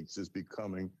States is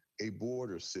becoming a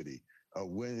border city,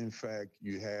 when in fact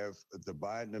you have the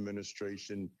Biden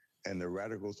administration and the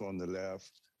radicals on the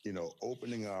left,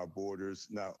 opening our borders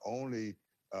not only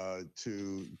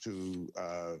to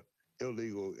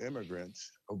illegal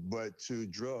immigrants, but to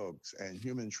drugs and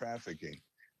human trafficking.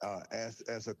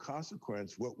 As a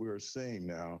consequence, what we're seeing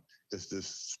now is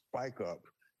this spike up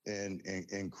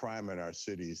in crime in our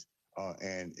cities,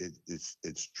 and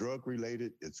it's drug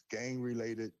related, it's gang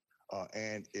related,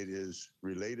 and it is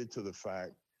related to the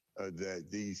fact that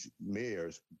these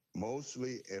mayors,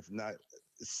 mostly, if not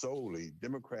solely,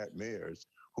 Democrat mayors,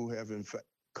 who have in fact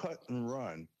cut and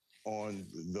run on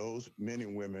those men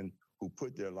and women who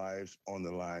put their lives on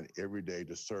the line every day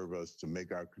to serve us, to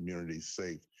make our communities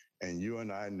safe. And you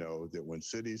and I know that when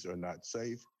cities are not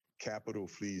safe, capital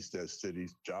flees their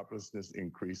cities, joblessness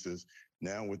increases.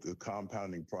 Now with the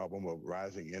compounding problem of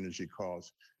rising energy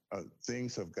costs,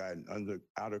 things have gotten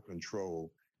out of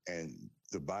control, and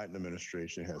the Biden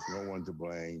administration has no one to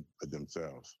blame but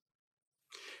themselves.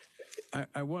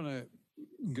 I want to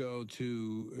go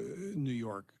to New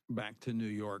York, back to New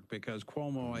York, because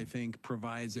Cuomo, I think,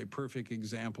 provides a perfect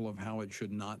example of how it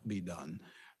should not be done.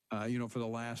 For the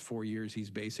last 4 years, he's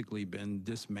basically been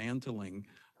dismantling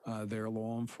their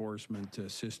law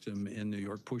enforcement system in New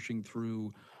York, pushing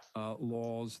through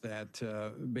laws that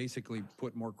basically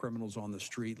put more criminals on the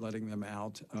street, letting them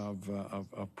out of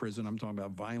prison. I'm talking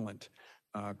about violent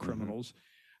criminals.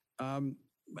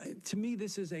 To me,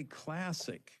 this is a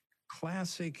classic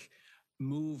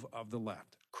move of the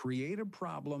left. Create a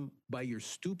problem by your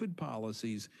stupid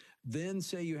policies, then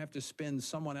say you have to spend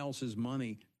someone else's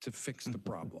money to fix the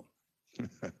problem.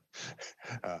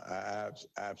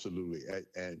 Absolutely.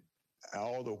 And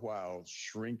all the while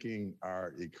shrinking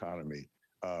our economy.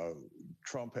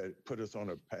 Trump had put us on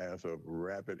a path of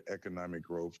rapid economic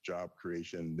growth, job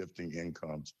creation, lifting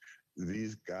incomes.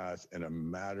 These guys, in a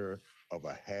matter of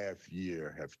a half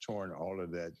year, have torn all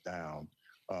of that down.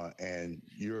 And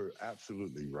you're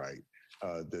absolutely right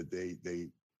that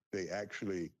they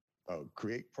actually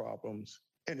create problems.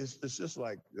 And it's just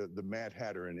like the Mad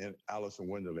Hatter in Alice in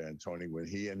Wonderland, Tony, when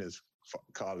he and his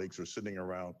colleagues were sitting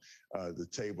around the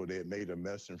table, they had made a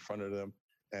mess in front of them.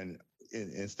 And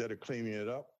instead of cleaning it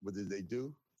up, what did they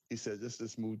do? He said,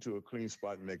 let's move to a clean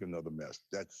spot and make another mess.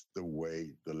 That's the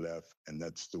way the left, and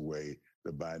that's the way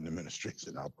the Biden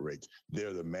administration operates.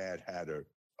 They're the Mad Hatter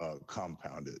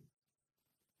compounded.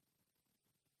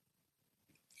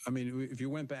 I mean, if you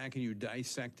went back and you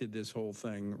dissected this whole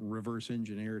thing, reverse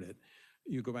engineered it,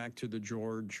 you go back to the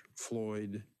George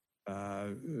Floyd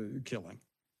killing,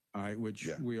 all right, which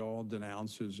we all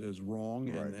denounce as wrong.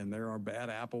 Right. And there are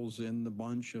bad apples in the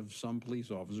bunch of some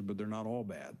police officers, but they're not all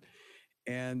bad.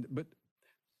 But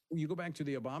you go back to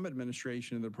the Obama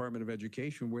administration and the Department of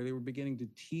Education, where they were beginning to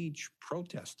teach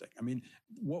protesting. I mean,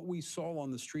 what we saw on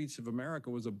the streets of America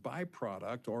was a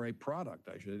byproduct, or a product,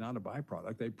 I should say, not a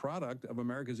byproduct, a product of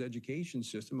America's education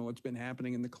system and what's been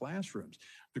happening in the classrooms.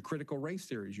 The critical race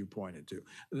theories you pointed to,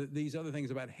 these other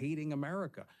things about hating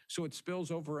America. So it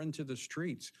spills over into the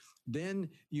streets. Then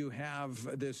you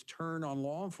have this turn on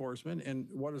law enforcement, and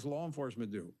what does law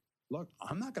enforcement do? Look,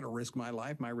 I'm not going to risk my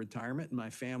life, my retirement, and my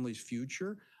family's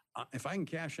future. If I can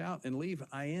cash out and leave,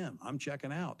 I am. I'm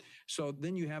checking out. So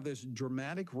then you have this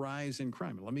dramatic rise in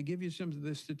crime. Let me give you some of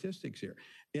the statistics here.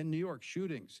 In New York,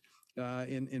 shootings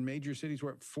in major cities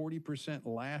were up 40%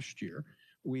 last year.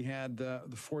 We had the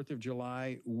 4th of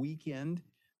July weekend,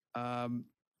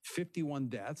 51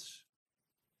 deaths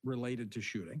related to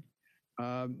shooting.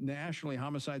 Nationally,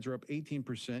 homicides are up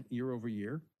 18% year over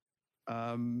year.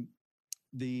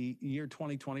 The year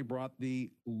 2020 brought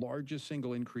the largest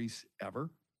single increase ever.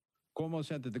 Cuomo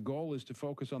said that the goal is to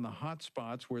focus on the hot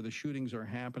spots where the shootings are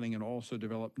happening and also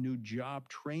develop new job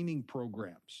training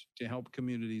programs to help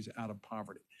communities out of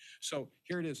poverty. So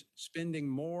here it is, spending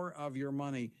more of your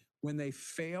money when they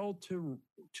fail to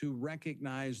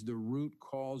recognize the root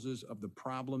causes of the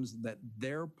problems that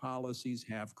their policies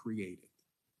have created.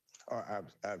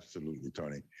 Absolutely,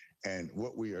 Tony. And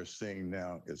what we are seeing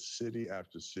now is city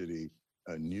after city,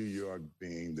 New York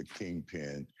being the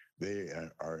kingpin. They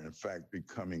are, in fact,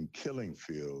 becoming killing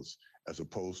fields as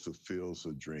opposed to fields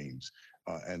of dreams.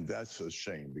 And that's a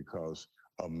shame, because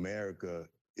America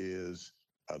is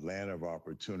a land of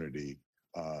opportunity.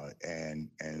 And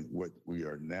what we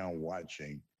are now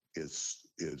watching is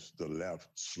the left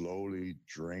slowly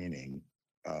draining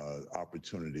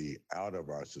opportunity out of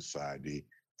our society.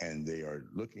 And they are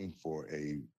looking for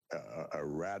a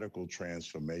radical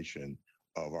transformation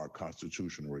of our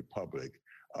constitutional republic,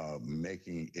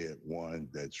 making it one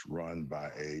that's run by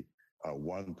a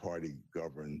one-party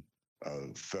governed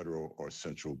federal or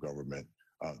central government.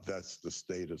 That's the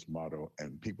status motto,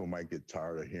 and people might get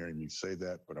tired of hearing me say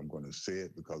that, but I'm going to say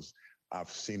it because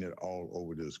I've seen it all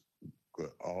over this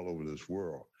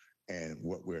world. And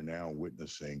what we're now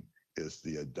witnessing is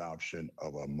the adoption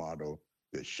of a motto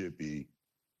that should be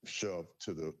shoved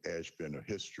to the edge bin of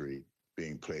history,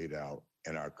 being played out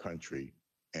in our country,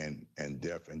 and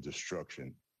death and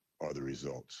destruction are the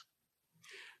results.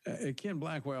 Ken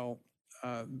Blackwell,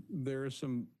 there is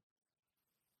some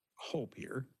hope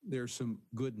here. There's some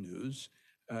good news.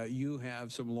 You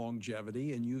have some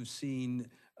longevity, and you've seen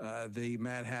the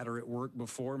Mad Hatter at work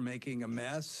before, making a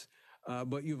mess.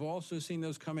 But you've also seen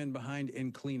those come in behind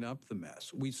and clean up the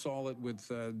mess. We saw it with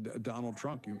Donald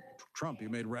Trump. You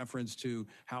made reference to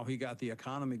how he got the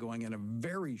economy going in a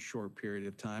very short period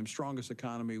of time, strongest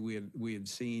economy we had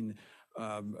seen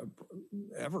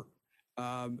ever,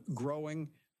 growing,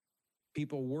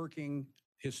 people working,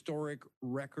 historic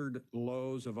record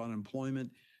lows of unemployment.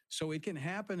 So it can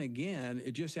happen again.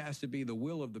 It just has to be the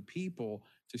will of the people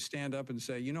to stand up and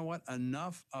say, you know what,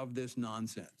 enough of this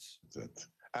nonsense.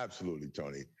 Absolutely,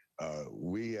 Tony.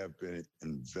 We have been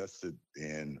invested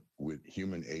in with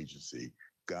human agency.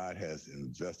 God has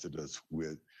invested us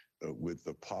with with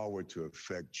the power to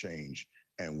affect change.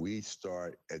 And we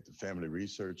start at the Family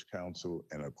Research Council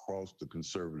and across the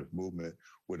conservative movement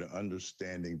with an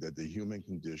understanding that the human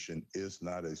condition is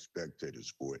not a spectator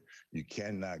sport. You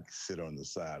cannot sit on the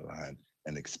sideline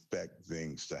and expect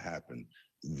things to happen.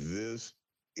 This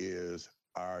is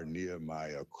our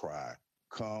Nehemiah cry.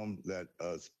 Come, let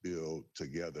us build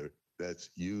together. Let's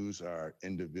use our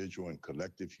individual and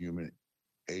collective human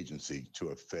agency to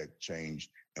affect change.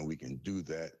 And we can do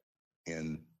that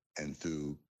in and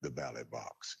through the ballot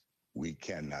box. We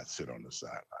cannot sit on the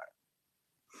sideline.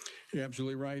 You're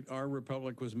absolutely right. Our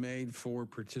republic was made for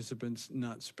participants,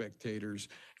 not spectators.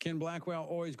 Ken Blackwell,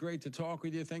 always great to talk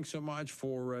with you. Thanks so much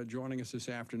for joining us this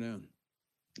afternoon.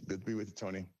 Good to be with you,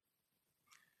 Tony.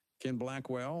 Ken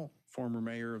Blackwell, former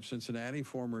mayor of Cincinnati,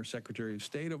 former Secretary of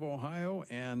State of Ohio,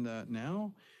 and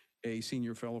now a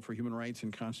senior fellow for human rights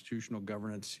and constitutional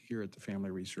governance here at the Family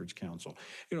Research Council.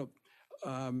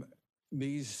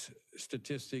 These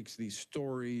statistics, these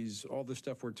stories, all the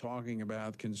stuff we're talking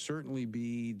about can certainly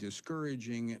be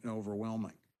discouraging and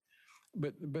overwhelming.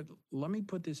 But let me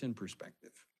put this in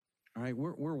perspective. All right,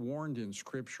 we're warned in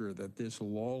Scripture that this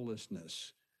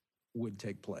lawlessness would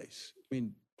take place. I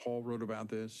mean, Paul wrote about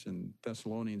this in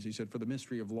Thessalonians. He said, "For the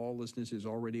mystery of lawlessness is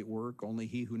already at work. Only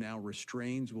he who now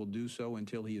restrains will do so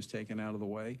until he is taken out of the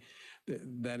way."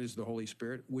 That is the Holy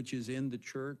Spirit, which is in the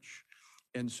church.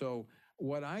 And so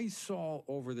what I saw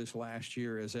over this last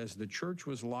year is as the church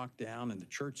was locked down and the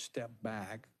church stepped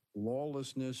back,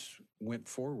 lawlessness went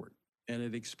forward and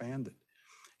it expanded.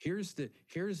 Here's the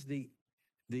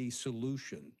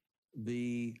solution,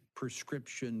 the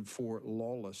prescription for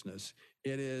lawlessness.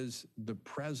 It is the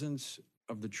presence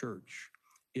of the church.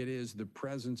 It is the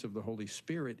presence of the Holy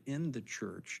Spirit in the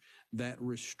church that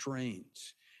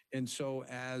restrains. And so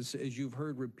as you've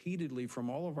heard repeatedly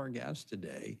from all of our guests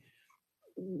today,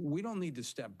 we don't need to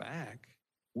step back.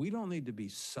 We don't need to be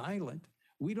silent.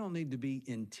 We don't need to be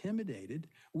intimidated.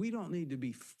 We don't need to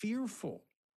be fearful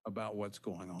about what's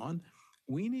going on.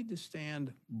 We need to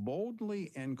stand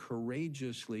boldly and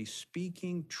courageously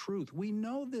speaking truth. We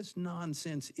know this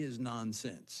nonsense is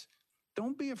nonsense.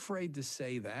 Don't be afraid to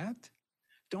say that.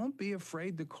 Don't be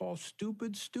afraid to call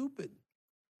stupid, stupid.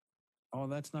 Oh,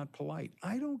 that's not polite.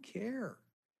 I don't care.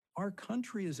 Our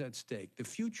country is at stake, the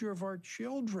future of our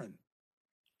children.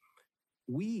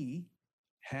 We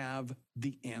have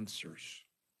the answers.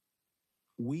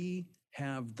 We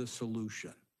have the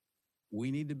solution.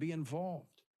 We need to be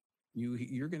involved.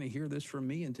 You're going to hear this from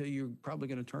me until you're probably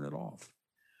going to turn it off.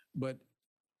 But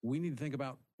we need to think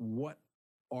about what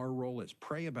our role is.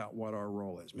 Pray about what our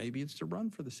role is. Maybe it's to run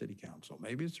for the city council.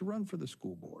 Maybe it's to run for the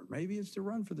school board. Maybe it's to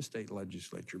run for the state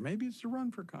legislature. Maybe it's to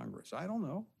run for Congress. I don't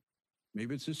know.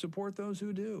 Maybe it's to support those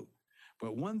who do.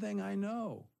 But one thing I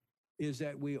know is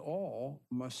that we all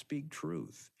must speak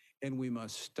truth, and we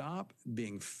must stop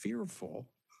being fearful,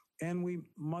 and we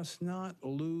must not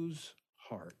lose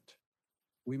heart.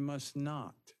 We must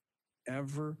not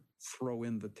ever throw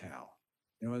in the towel.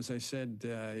 You know, as I said,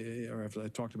 or as I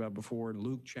talked about before, in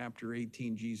Luke chapter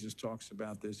 18, Jesus talks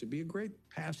about this. It'd be a great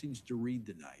passage to read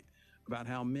tonight about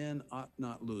how men ought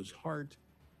not lose heart,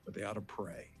 but they ought to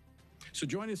pray. So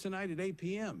join us tonight at 8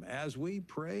 p.m. as we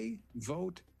pray,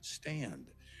 vote,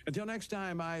 stand. Until next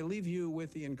time, I leave you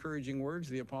with the encouraging words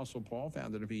of the Apostle Paul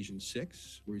found in Ephesians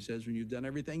 6, where he says, when you've done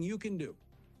everything you can do,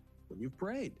 when you've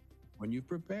prayed, when you've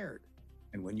prepared,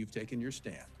 and when you've taken your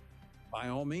stand, by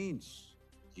all means,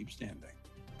 keep standing.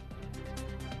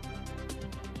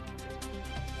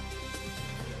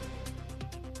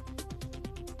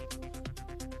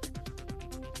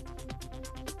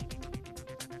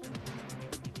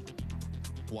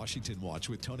 Washington Watch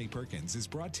with Tony Perkins is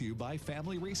brought to you by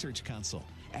Family Research Council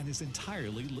and is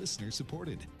entirely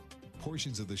listener-supported.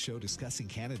 Portions of the show discussing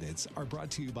candidates are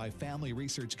brought to you by Family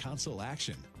Research Council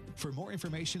Action. For more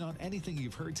information on anything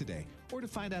you've heard today, or to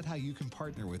find out how you can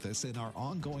partner with us in our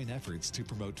ongoing efforts to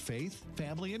promote faith,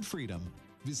 family, and freedom,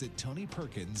 visit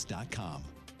TonyPerkins.com.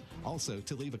 Also,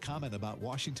 to leave a comment about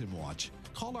Washington Watch,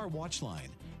 call our watch line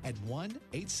at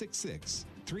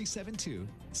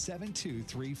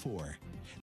 1-866-372-7234.